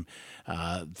time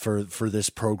for this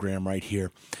program right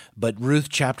here. But Ruth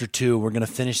chapter 2, we're going to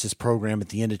finish this program at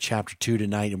the end of chapter 2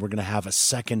 tonight, and we're going to have a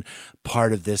second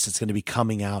part of this. It's going to be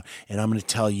coming out, and I'm going to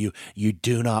tell you, you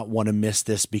do not want to miss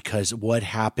this, because what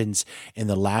happens in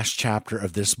the last chapter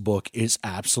of this book is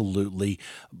absolutely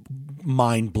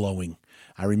mind-blowing.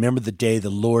 I remember the day the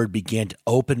Lord began to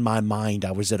open my mind.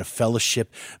 I was at a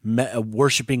fellowship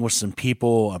worshiping with some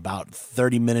people about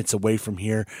 30 minutes away from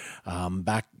here.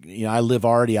 Back, I live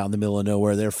already out in the middle of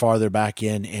nowhere. They're farther back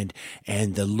in,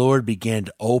 and the Lord began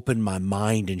to open my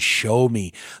mind and show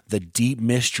me the deep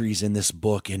mysteries in this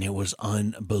book, and it was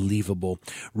unbelievable.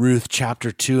 Ruth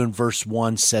chapter 2 and verse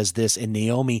 1 says this, "And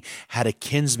Naomi had a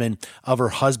kinsman of her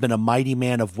husband, a mighty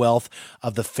man of wealth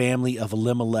of the family of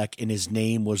Elimelech, and his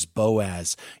name was Boaz."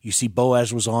 You see,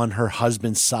 Boaz was on her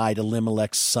husband's side,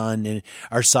 Elimelech's son, and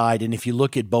our side. And if you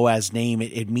look at Boaz's name,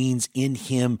 it means in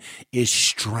him is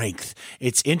strength.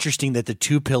 It's interesting that the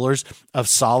two pillars of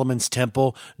Solomon's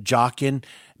temple, Jachin,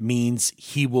 means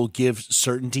he will give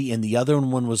certainty, and the other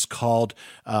one was called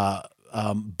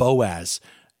Boaz.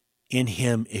 In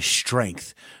him is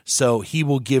strength. So he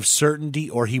will give certainty,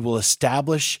 or he will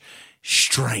establish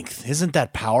strength. Isn't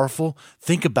that powerful?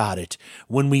 Think about it.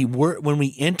 When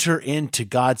we enter into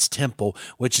God's temple,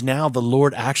 which now the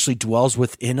Lord actually dwells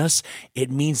within us, it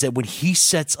means that when he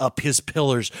sets up his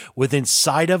pillars within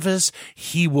inside of us,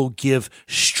 he will give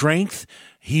strength.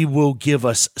 He will give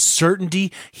us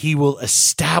certainty. He will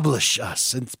establish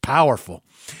us. It's powerful.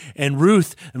 And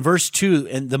Ruth, in verse 2,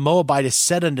 and the Moabitess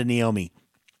said unto Naomi,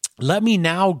 "Let me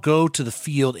now go to the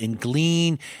field and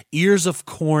glean ears of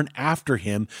corn after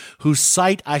him, whose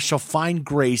sight I shall find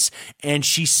grace." And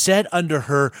she said unto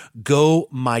her, "Go,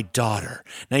 my daughter."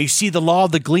 Now you see, the law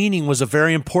of the gleaning was a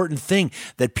very important thing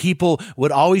that people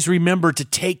would always remember, to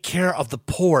take care of the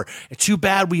poor. It's too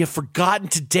bad we have forgotten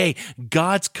today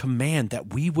God's command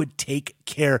that we would take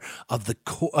care of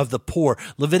the poor.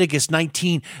 Leviticus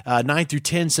 19, 9 through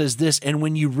 10 says this, "And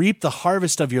when you reap the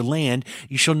harvest of your land,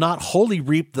 you shall not wholly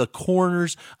reap the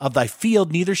corners of thy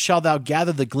field, neither shalt thou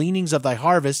gather the gleanings of thy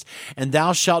harvest, and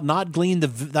thou shalt not glean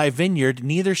thy vineyard,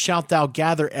 neither shalt thou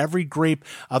gather every grape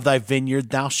of thy vineyard.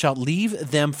 Thou shalt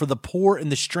leave them for the poor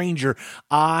and the stranger.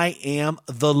 I am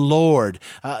the Lord."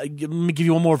 Let me give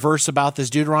you one more verse about this.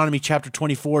 Deuteronomy chapter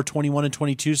 24, 21 and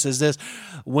 22 says this,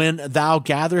 "When thou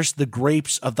gatherest the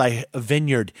grapes of thy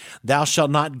vineyard, thou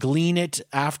shalt not glean it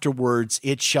afterwards.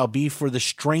 It shall be for the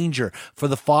stranger, for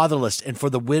the fatherless, and for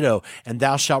the widow. And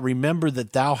thou shalt remember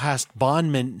that thou wast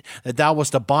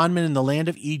a bondman in the land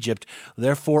of Egypt.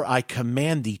 Therefore I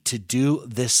command thee to do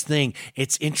this thing."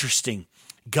 It's interesting.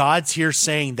 God's here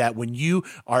saying that when you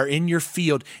are in your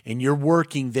field and you're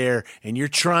working there and you're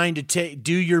trying to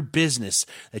do your business,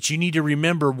 that you need to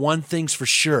remember one thing's for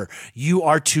sure. You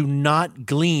are to not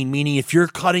glean, meaning if you're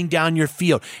cutting down your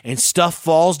field and stuff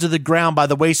falls to the ground by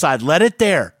the wayside, let it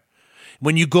there.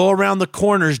 When you go around the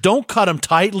corners, don't cut them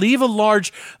tight. Leave a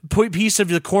large piece of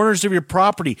the corners of your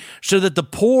property so that the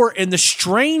poor and the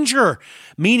stranger,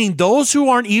 meaning those who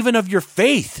aren't even of your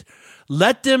faith,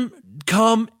 let them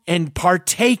come and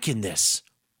partake in this.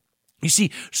 You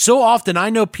see, so often I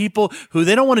know people who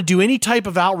they don't want to do any type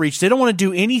of outreach. They don't want to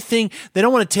do anything. They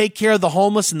don't want to take care of the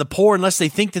homeless and the poor unless they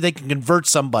think that they can convert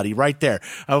somebody right there.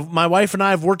 My wife and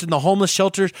I have worked in the homeless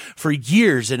shelters for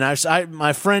years. And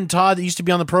my friend Todd that used to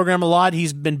be on the program a lot,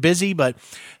 he's been busy, but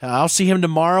I'll see him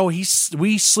tomorrow.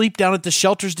 We sleep down at the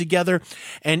shelters together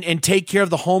and take care of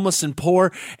the homeless and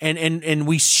poor. And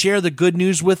we share the good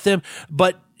news with them.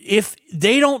 But if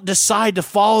they don't decide to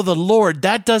follow the Lord,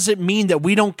 that doesn't mean that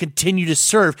we don't continue to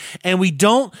serve. And we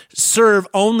don't serve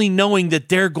only knowing that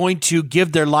they're going to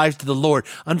give their lives to the Lord.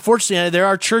 Unfortunately, there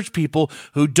are church people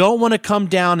who don't want to come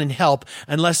down and help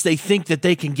unless they think that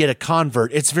they can get a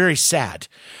convert. It's very sad.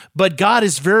 But God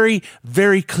is very,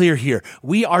 very clear here.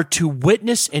 We are to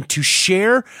witness and to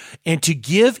share and to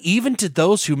give even to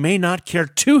those who may not care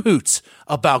two hoots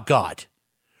about God.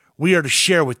 We are to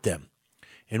share with them.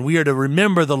 And we are to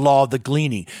remember the law of the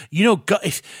gleaning. You know,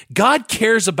 God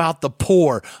cares about the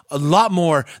poor a lot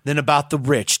more than about the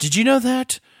rich. Did you know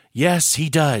that? Yes, he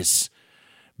does.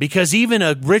 Because even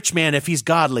a rich man, if he's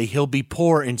godly, he'll be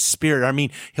poor in spirit. I mean,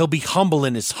 he'll be humble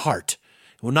in his heart.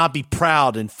 He will not be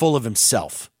proud and full of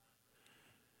himself.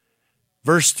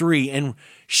 Verse 3, and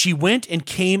she went and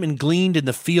came and gleaned in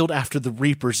the field after the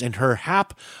reapers, and her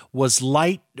hap was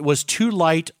too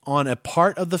light on a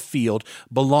part of the field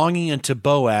belonging unto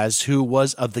Boaz, who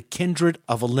was of the kindred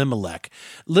of Elimelech.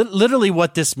 Literally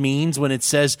what this means when it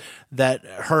says that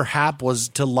her hap was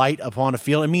to light upon a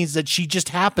field, it means that she just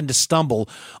happened to stumble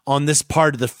on this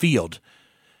part of the field.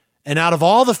 And out of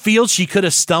all the fields she could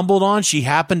have stumbled on, she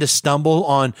happened to stumble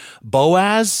on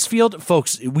Boaz's field.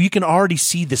 Folks, we can already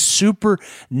see the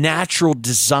supernatural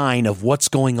design of what's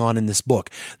going on in this book.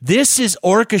 This is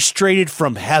orchestrated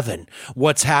from heaven,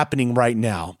 what's happening right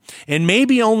now. And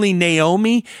maybe only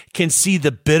Naomi can see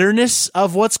the bitterness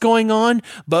of what's going on,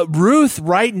 but Ruth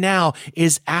right now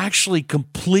is actually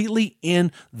completely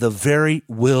in the very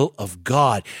will of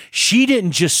God. She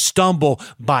didn't just stumble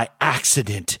by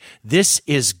accident. This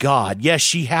is God. Yes,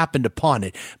 she happened upon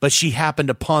it, but she happened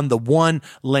upon the one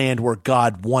land where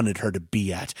God wanted her to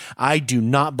be at. I do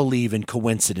not believe in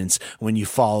coincidence when you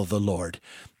follow the Lord.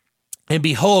 And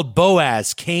behold,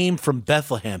 Boaz came from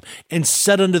Bethlehem and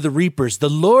said unto the reapers, the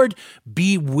Lord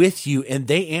be with you. And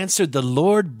they answered, the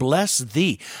Lord bless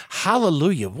thee.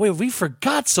 Hallelujah. Boy, we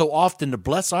forgot so often to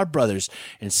bless our brothers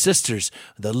and sisters.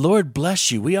 The Lord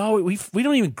bless you. We don't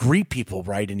even greet people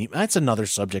right anymore. That's another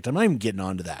subject. I'm not even getting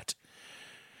onto that.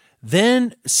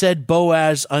 Then said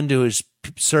Boaz unto his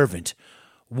servant,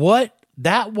 what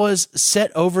that was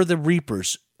set over the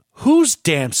reapers, whose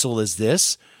damsel is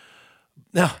this?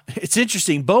 Now, it's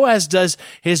interesting. Boaz does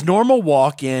his normal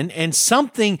walk in, and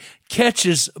something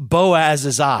catches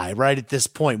Boaz's eye right at this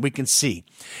point. We can see.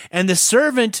 And the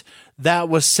servant that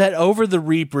was set over the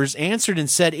reapers answered and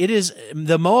said, it is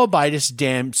the Moabitess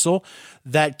damsel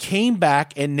that came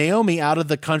back and Naomi out of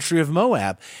the country of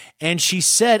Moab. And she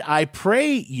said, I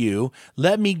pray you,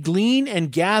 let me glean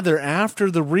and gather after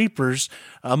the reapers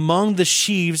among the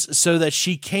sheaves, so that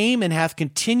she came and hath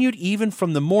continued even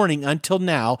from the morning until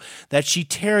now, that she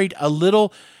tarried a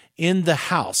little in the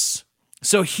house.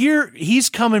 So here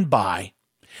he's coming by.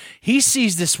 He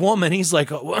sees this woman. He's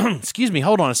like, oh, excuse me,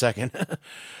 hold on a second.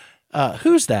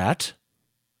 Who's that?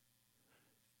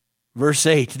 Verse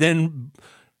 8, then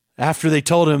after they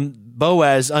told him,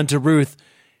 Boaz unto Ruth,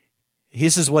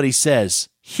 this is what he says,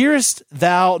 hearest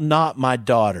thou not my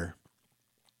daughter?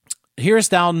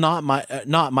 Hearest thou not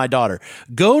my daughter?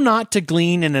 Go not to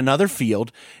glean in another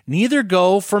field, neither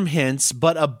go from hence,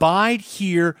 but abide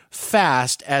here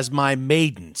fast as my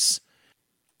maidens.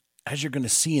 As you're going to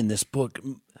see in this book,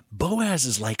 Boaz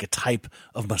is like a type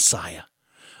of Messiah,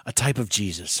 a type of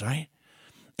Jesus, right?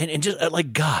 And just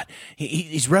like God,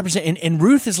 he's representing, and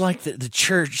Ruth is like the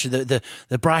church, the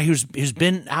bride who's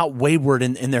been out wayward,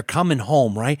 and they're coming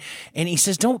home, right? And he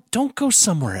says, don't go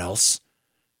somewhere else.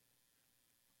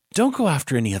 Don't go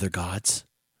after any other gods.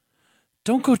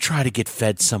 Don't go try to get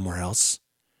fed somewhere else.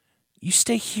 You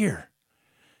stay here.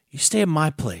 You stay at my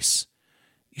place.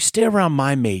 You stay around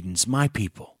my maidens, my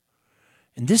people.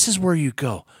 And this is where you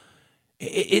go.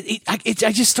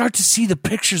 I just start to see the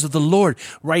pictures of the Lord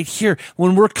right here.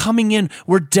 When we're coming in,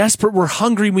 we're desperate, we're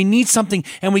hungry, we need something,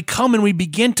 and we come and we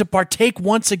begin to partake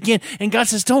once again. And God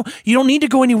says, you don't need to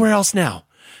go anywhere else now.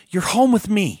 You're home with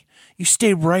me. You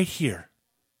stay right here.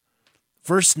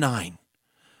 Verse 9,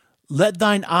 let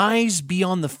thine eyes be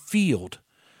on the field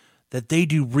that they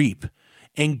do reap,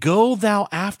 and go thou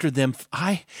after them.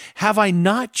 Have I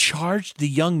not charged the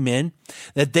young men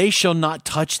that they shall not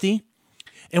touch thee?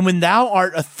 And when thou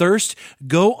art athirst,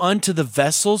 go unto the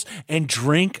vessels and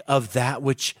drink of that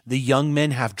which the young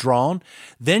men have drawn.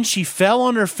 Then she fell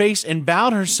on her face and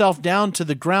bowed herself down to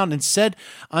the ground and said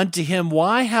unto him,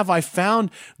 why have I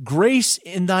found grace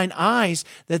in thine eyes,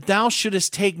 that thou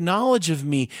shouldest take knowledge of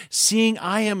me, seeing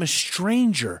I am a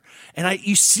stranger? And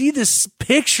you see this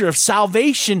picture of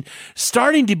salvation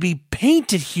starting to be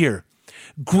painted here.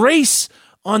 Grace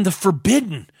on the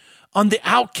forbidden, on the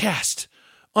outcast,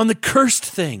 on the cursed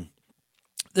thing.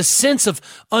 the sense of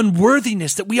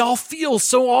unworthiness that we all feel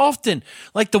so often,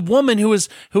 like the woman who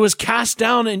was cast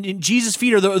down in Jesus'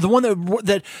 feet, or the one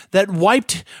that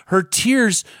wiped her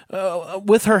tears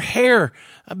with her hair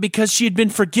because she had been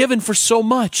forgiven for so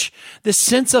much. This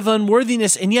sense of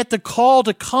unworthiness, and yet the call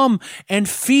to come and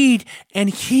feed and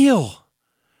heal.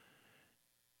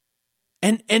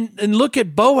 And look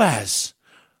at Boaz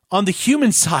on the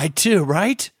human side too,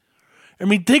 right? I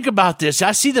mean, think about this.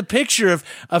 I see the picture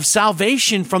of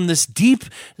salvation from this deep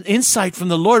insight from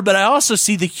the Lord, but I also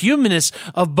see the humanness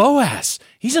of Boaz.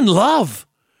 He's in love.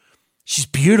 She's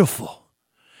beautiful.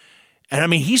 And I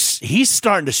mean, he's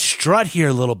starting to strut here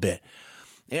a little bit.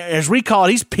 As we call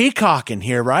it, he's peacocking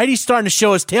here, right? He's starting to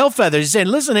show his tail feathers. He's saying,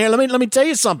 listen here, let me tell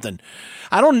you something.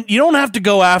 You don't have to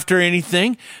go after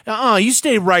anything. You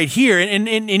stay right here. And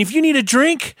if you need a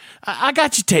drink, I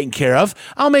got you taken care of.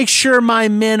 I'll make sure my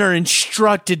men are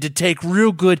instructed to take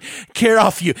real good care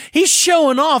of you. He's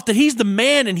showing off that he's the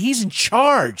man and he's in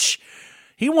charge.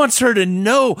 He wants her to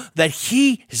know that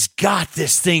he has got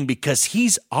this thing because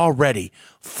he's already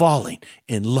falling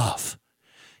in love.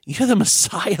 You know, the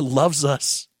Messiah loves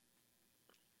us.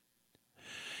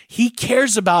 He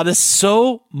cares about us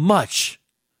so much.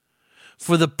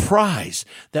 For the prize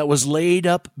that was laid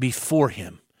up before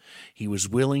him, he was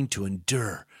willing to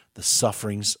endure the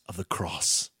sufferings of the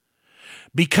cross.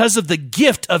 Because of the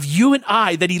gift of you and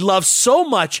I that he loved so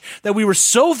much, that we were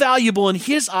so valuable in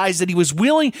his eyes, that he was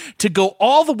willing to go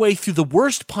all the way through the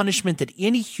worst punishment that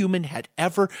any human had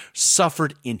ever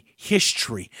suffered in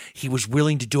history. He was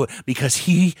willing to do it because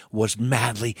he was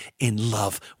madly in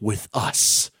love with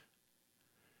us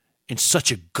in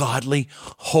such a godly,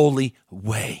 holy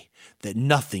way that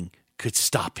nothing could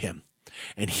stop him.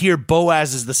 And here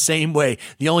Boaz is the same way.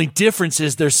 The only difference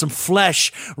is there's some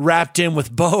flesh wrapped in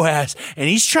with Boaz, and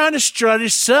he's trying to strut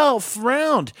himself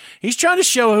around. He's trying to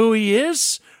show who he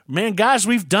is. Man, guys,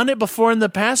 we've done it before in the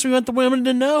past. We want the women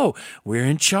to know we're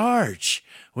in charge.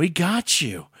 We got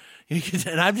you.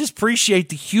 And I just appreciate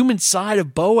the human side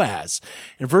of Boaz.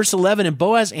 In verse 11, and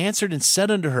Boaz answered and said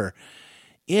unto her,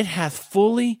 it hath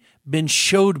fully been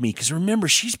showed me. Because remember,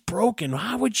 she's broken.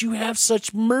 Why would you have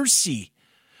such mercy?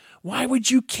 Why would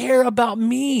you care about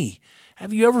me?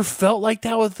 Have you ever felt like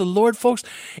that with the Lord, folks?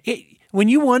 When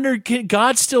you wonder, can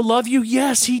God still love you?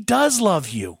 Yes, he does love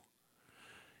you.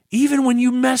 Even when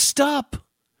you messed up.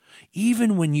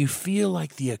 Even when you feel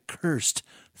like the accursed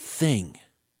thing.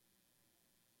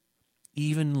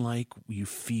 Even like you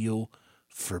feel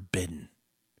forbidden.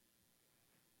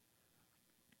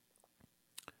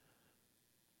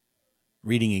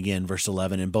 Reading again, verse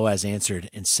 11, and Boaz answered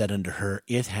and said unto her,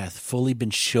 it hath fully been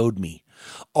showed me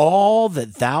all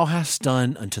that thou hast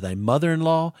done unto thy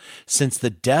mother-in-law since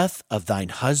the death of thine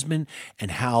husband,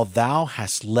 and how thou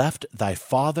hast left thy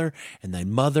father and thy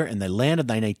mother and thy land of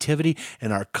thy nativity,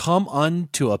 and art come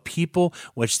unto a people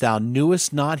which thou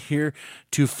knewest not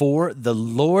heretofore. The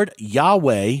Lord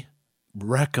Yahweh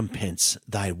recompense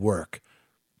thy work,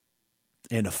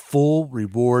 and a full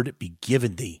reward be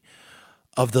given thee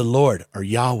of the Lord, or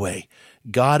Yahweh,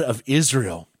 God of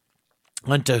Israel,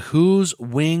 unto whose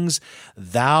wings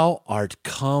thou art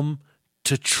come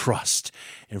to trust.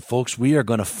 And folks, we are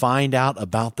going to find out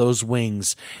about those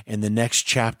wings in the next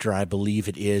chapter, I believe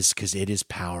it is, because it is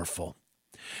powerful.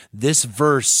 This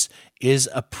verse is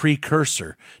a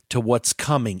precursor to what's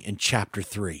coming in chapter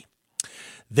 3.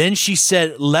 Then she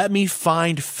said, let me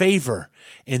find favor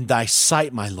in thy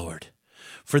sight, my Lord.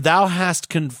 For thou hast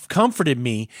comforted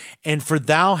me, and for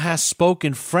thou hast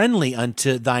spoken friendly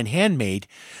unto thine handmaid.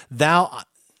 Thou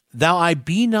I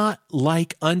be not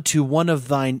like unto one of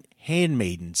thine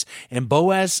handmaidens. And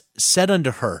Boaz said unto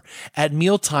her, at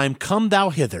mealtime come thou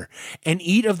hither, and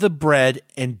eat of the bread,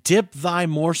 and dip thy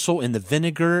morsel in the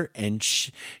vinegar. And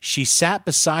she sat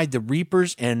beside the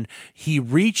reapers, and he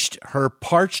reached her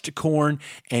parched corn,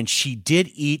 and she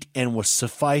did eat, and was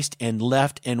sufficed, and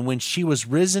left. And when she was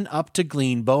risen up to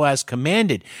glean, Boaz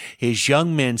commanded his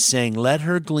young men, saying, let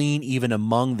her glean even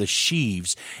among the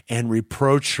sheaves, and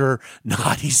reproach her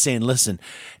not. He's saying, listen,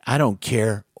 I don't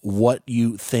care what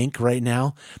you think right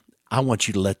now. I want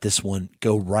you to let this one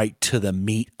go right to the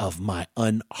meat of my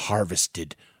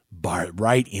unharvested bar,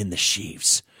 right in the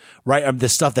sheaves, right? The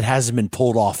stuff that hasn't been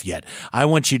pulled off yet. I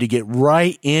want you to get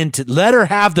right into, let her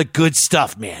have the good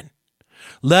stuff, man.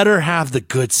 Let her have the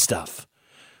good stuff.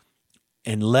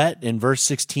 And let, in verse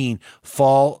 16,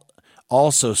 fall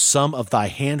also some of thy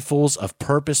handfuls of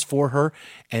purpose for her,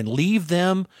 and leave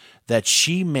them that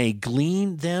she may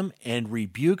glean them, and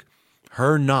rebuke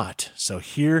her not. So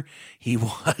here he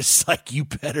was like, you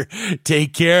better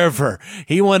take care of her.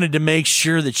 He wanted to make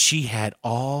sure that she had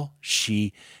all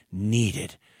she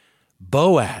needed.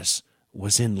 Boaz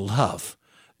was in love,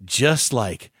 just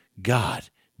like God,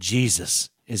 Jesus,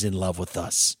 is in love with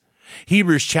us.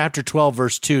 Hebrews chapter 12,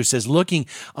 verse 2 says, looking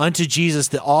unto Jesus,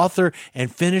 the author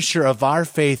and finisher of our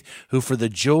faith, who for the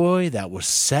joy that was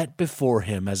set before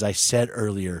him, as I said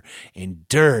earlier,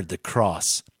 endured the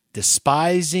cross,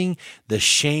 despising the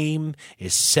shame,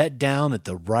 is set down at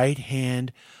the right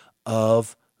hand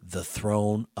of the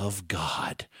throne of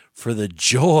God. For the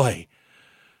joy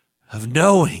of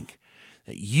knowing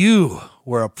that you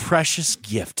were a precious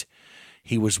gift,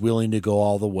 he was willing to go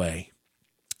all the way.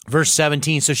 Verse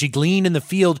 17, so she gleaned in the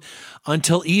field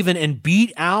until even, and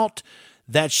beat out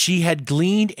that she had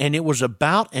gleaned, and it was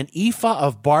about an ephah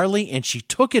of barley, and she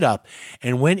took it up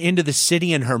and went into the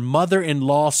city, and her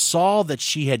mother-in-law saw that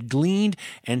she had gleaned,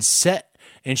 and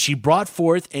she brought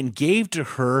forth and gave to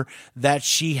her that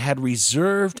she had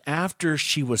reserved after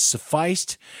she was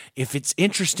sufficed. If it's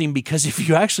interesting, because if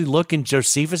you actually look in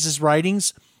Josephus's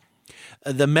writings,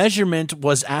 the measurement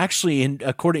was actually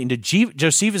according to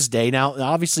Josephus' day. Now,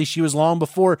 obviously, she was long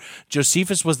before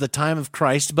Josephus was the time of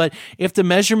Christ, but if the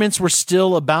measurements were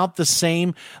still about the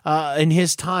same in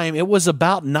his time, it was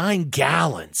about 9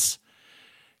 gallons.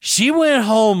 She went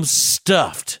home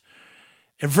stuffed.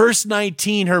 In verse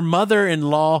 19, her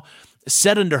mother-in-law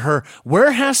said unto her,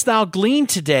 where hast thou gleaned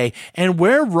today, and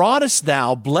where wroughtest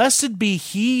thou? Blessed be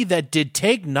he that did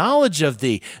take knowledge of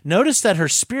thee. Notice that her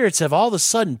spirits have all of a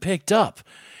sudden picked up.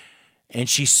 And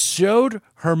she showed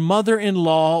her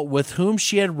mother-in-law with whom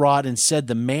she had wrought, and said,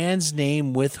 the man's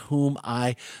name with whom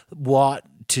I wrought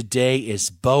today is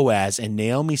Boaz. And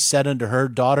Naomi said unto her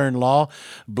daughter-in-law,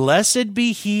 blessed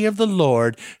be he of the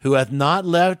Lord, who hath not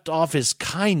left off his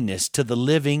kindness to the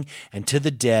living and to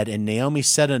the dead. And Naomi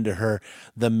said unto her,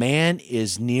 the man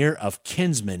is near of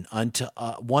kinsman unto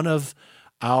one of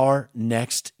our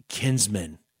next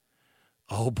kinsmen.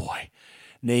 Oh boy,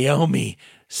 Naomi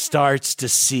starts to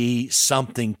see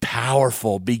something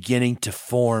powerful beginning to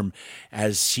form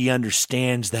as she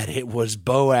understands that it was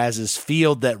Boaz's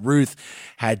field that Ruth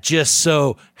had just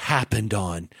so happened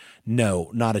on.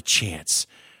 No, not a chance.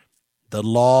 The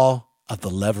law of the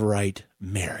Levirate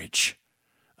marriage.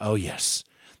 Oh yes,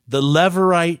 the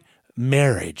Levirate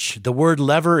marriage. The word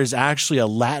lever is actually a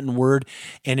Latin word,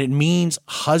 and it means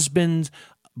husband's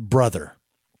brother.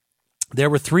 There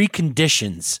were 3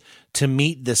 conditions to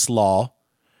meet this law.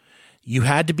 You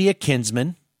had to be a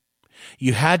kinsman,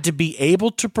 you had to be able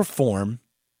to perform,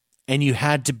 and you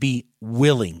had to be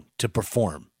willing to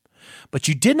perform. But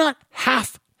you did not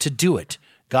have to do it.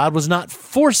 God was not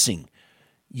forcing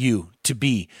you to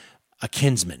be a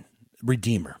kinsman,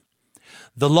 redeemer.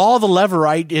 The law of the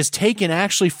Levirate is taken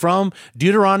actually from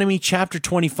Deuteronomy chapter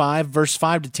 25, verse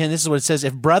 5 to 10. This is what it says,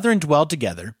 if brethren dwell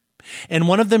together, and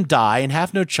one of them die and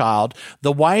have no child,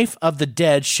 the wife of the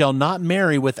dead shall not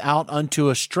marry without unto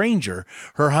a stranger.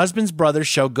 Her husband's brother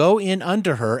shall go in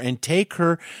unto her and take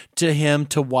her to him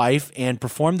to wife, and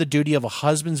perform the duty of a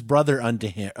husband's brother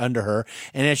unto her.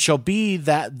 And it shall be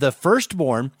that the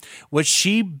firstborn which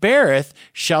she beareth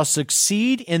shall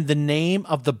succeed in the name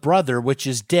of the brother which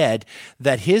is dead,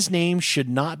 that his name should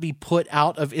not be put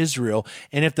out of Israel.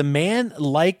 And if the man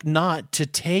like not to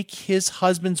take his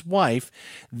husband's wife,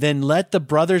 then let the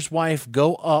brother's wife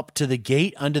go up to the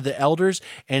gate unto the elders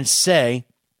and say,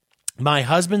 my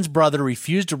husband's brother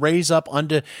refused to raise up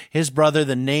unto his brother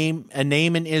a name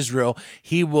in Israel.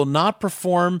 He will not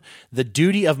perform the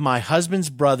duty of my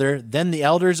husband's brother. Then the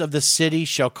elders of the city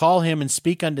shall call him and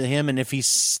speak unto him. And if he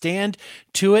stand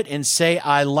to it and say,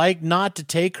 I like not to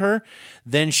take her,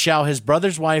 then shall his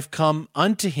brother's wife come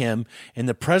unto him in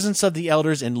the presence of the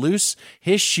elders, and loose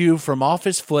his shoe from off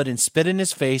his foot, and spit in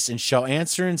his face, and shall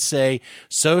answer and say,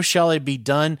 so shall it be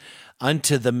done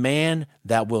unto the man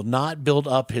that will not build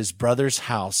up his brother's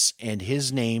house, and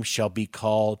his name shall be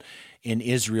called in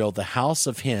Israel the house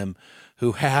of him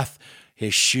who hath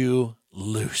his shoe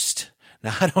loosed.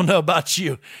 Now, I don't know about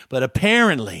you, but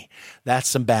apparently that's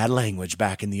some bad language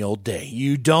back in the old day.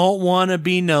 You don't want to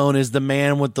be known as the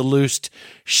man with the loosed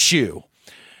shoe.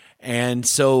 And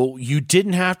so you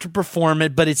didn't have to perform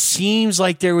it, but it seems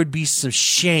like there would be some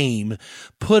shame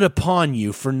put upon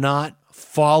you for not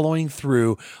following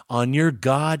through on your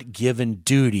God-given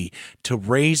duty to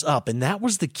raise up. And that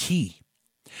was the key.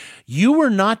 You were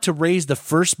not to raise the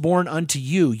firstborn unto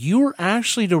you. You were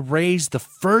actually to raise the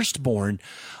firstborn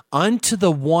unto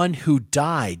the one who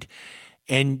died.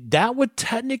 And that would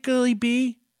technically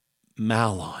be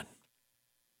Mahlon.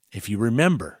 If you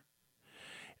remember,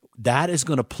 that is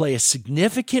going to play a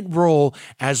significant role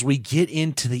as we get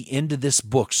into the end of this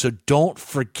book. So don't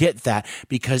forget that,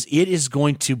 because it is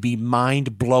going to be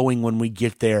mind-blowing when we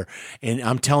get there. And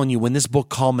I'm telling you, when this book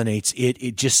culminates,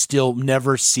 it just still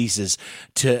never ceases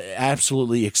to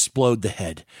absolutely explode the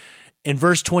head. In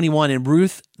verse 21, and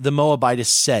Ruth the Moabitess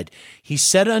said, he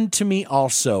said unto me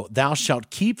also, thou shalt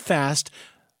keep fast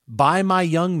by my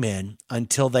young men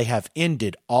until they have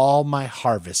ended all my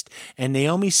harvest. And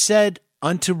Naomi said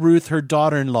unto Ruth her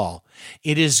daughter-in-law,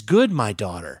 it is good, my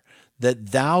daughter,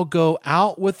 that thou go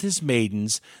out with his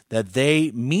maidens, that they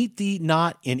meet thee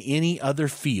not in any other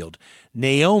field.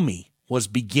 Naomi was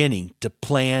beginning to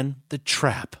plan the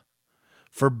trap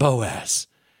for Boaz,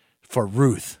 for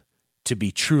Ruth to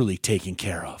be truly taken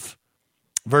care of.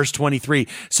 Verse 23,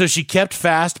 so she kept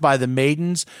fast by the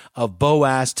maidens of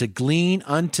Boaz to glean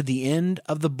unto the end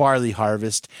of the barley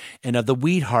harvest and of the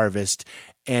wheat harvest,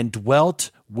 and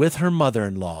dwelt with her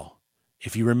mother-in-law.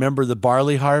 If you remember the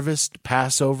barley harvest,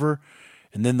 Passover,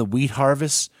 and then the wheat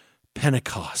harvest,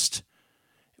 Pentecost.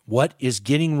 What is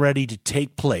getting ready to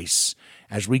take place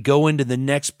as we go into the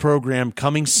next program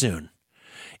coming soon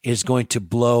is going to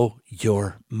blow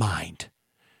your mind.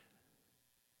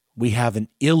 We have an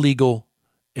illegal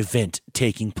event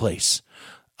taking place.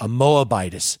 A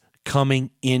Moabitess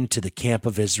coming into the camp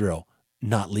of Israel,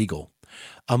 not legal.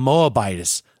 A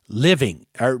Moabitess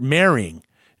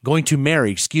going to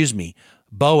marry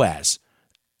Boaz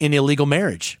in illegal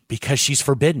marriage because she's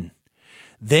forbidden.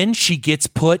 Then she gets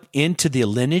put into the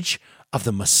lineage of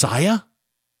the Messiah.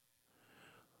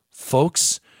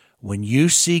 Folks, when you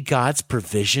see God's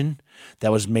provision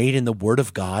that was made in the Word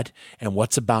of God and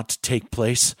what's about to take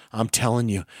place, I'm telling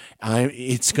you,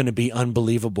 it's going to be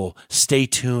unbelievable. Stay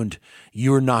tuned.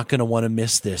 You're not going to want to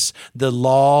miss this. The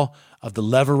law of the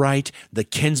Levirate, the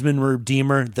kinsman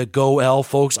redeemer, the Goel,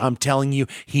 folks, I'm telling you,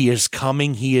 he is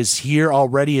coming. He is here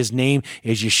already. His name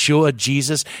is Yeshua,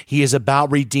 Jesus. He is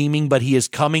about redeeming, but he is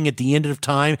coming at the end of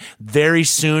time very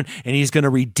soon, and he's going to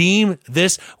redeem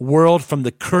this world from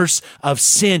the curse of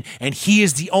sin, and he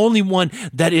is the only one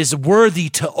that is worthy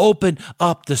to open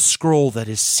up the scroll that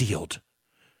is sealed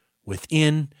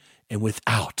within and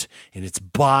without, and it's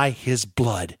by his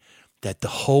blood that the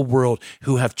whole world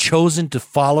who have chosen to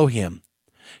follow him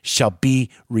shall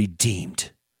be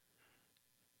redeemed.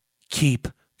 Keep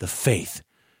the faith.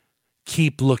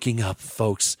 Keep looking up,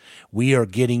 folks. We are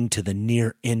getting to the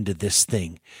near end of this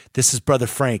thing. This is Brother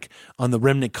Frank on the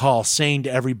Remnant Call saying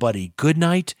to everybody, good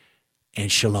night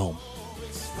and shalom.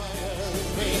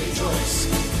 Rejoice,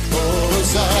 O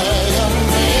Zion,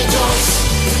 rejoice,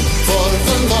 for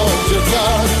the Lord your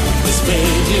God has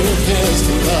made you his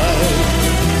delight.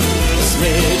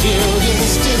 Made you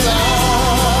his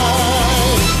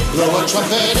delight. Blow a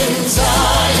trumpet in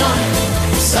Zion,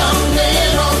 sound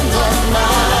it on the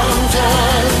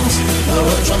mountains. Blow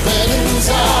a trumpet in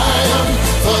Zion,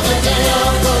 for the day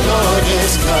of the Lord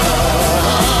is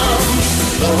come.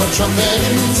 Blow a trumpet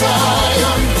in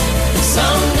Zion,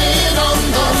 sound it on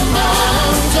the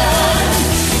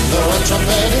mountains. Blow a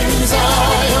trumpet in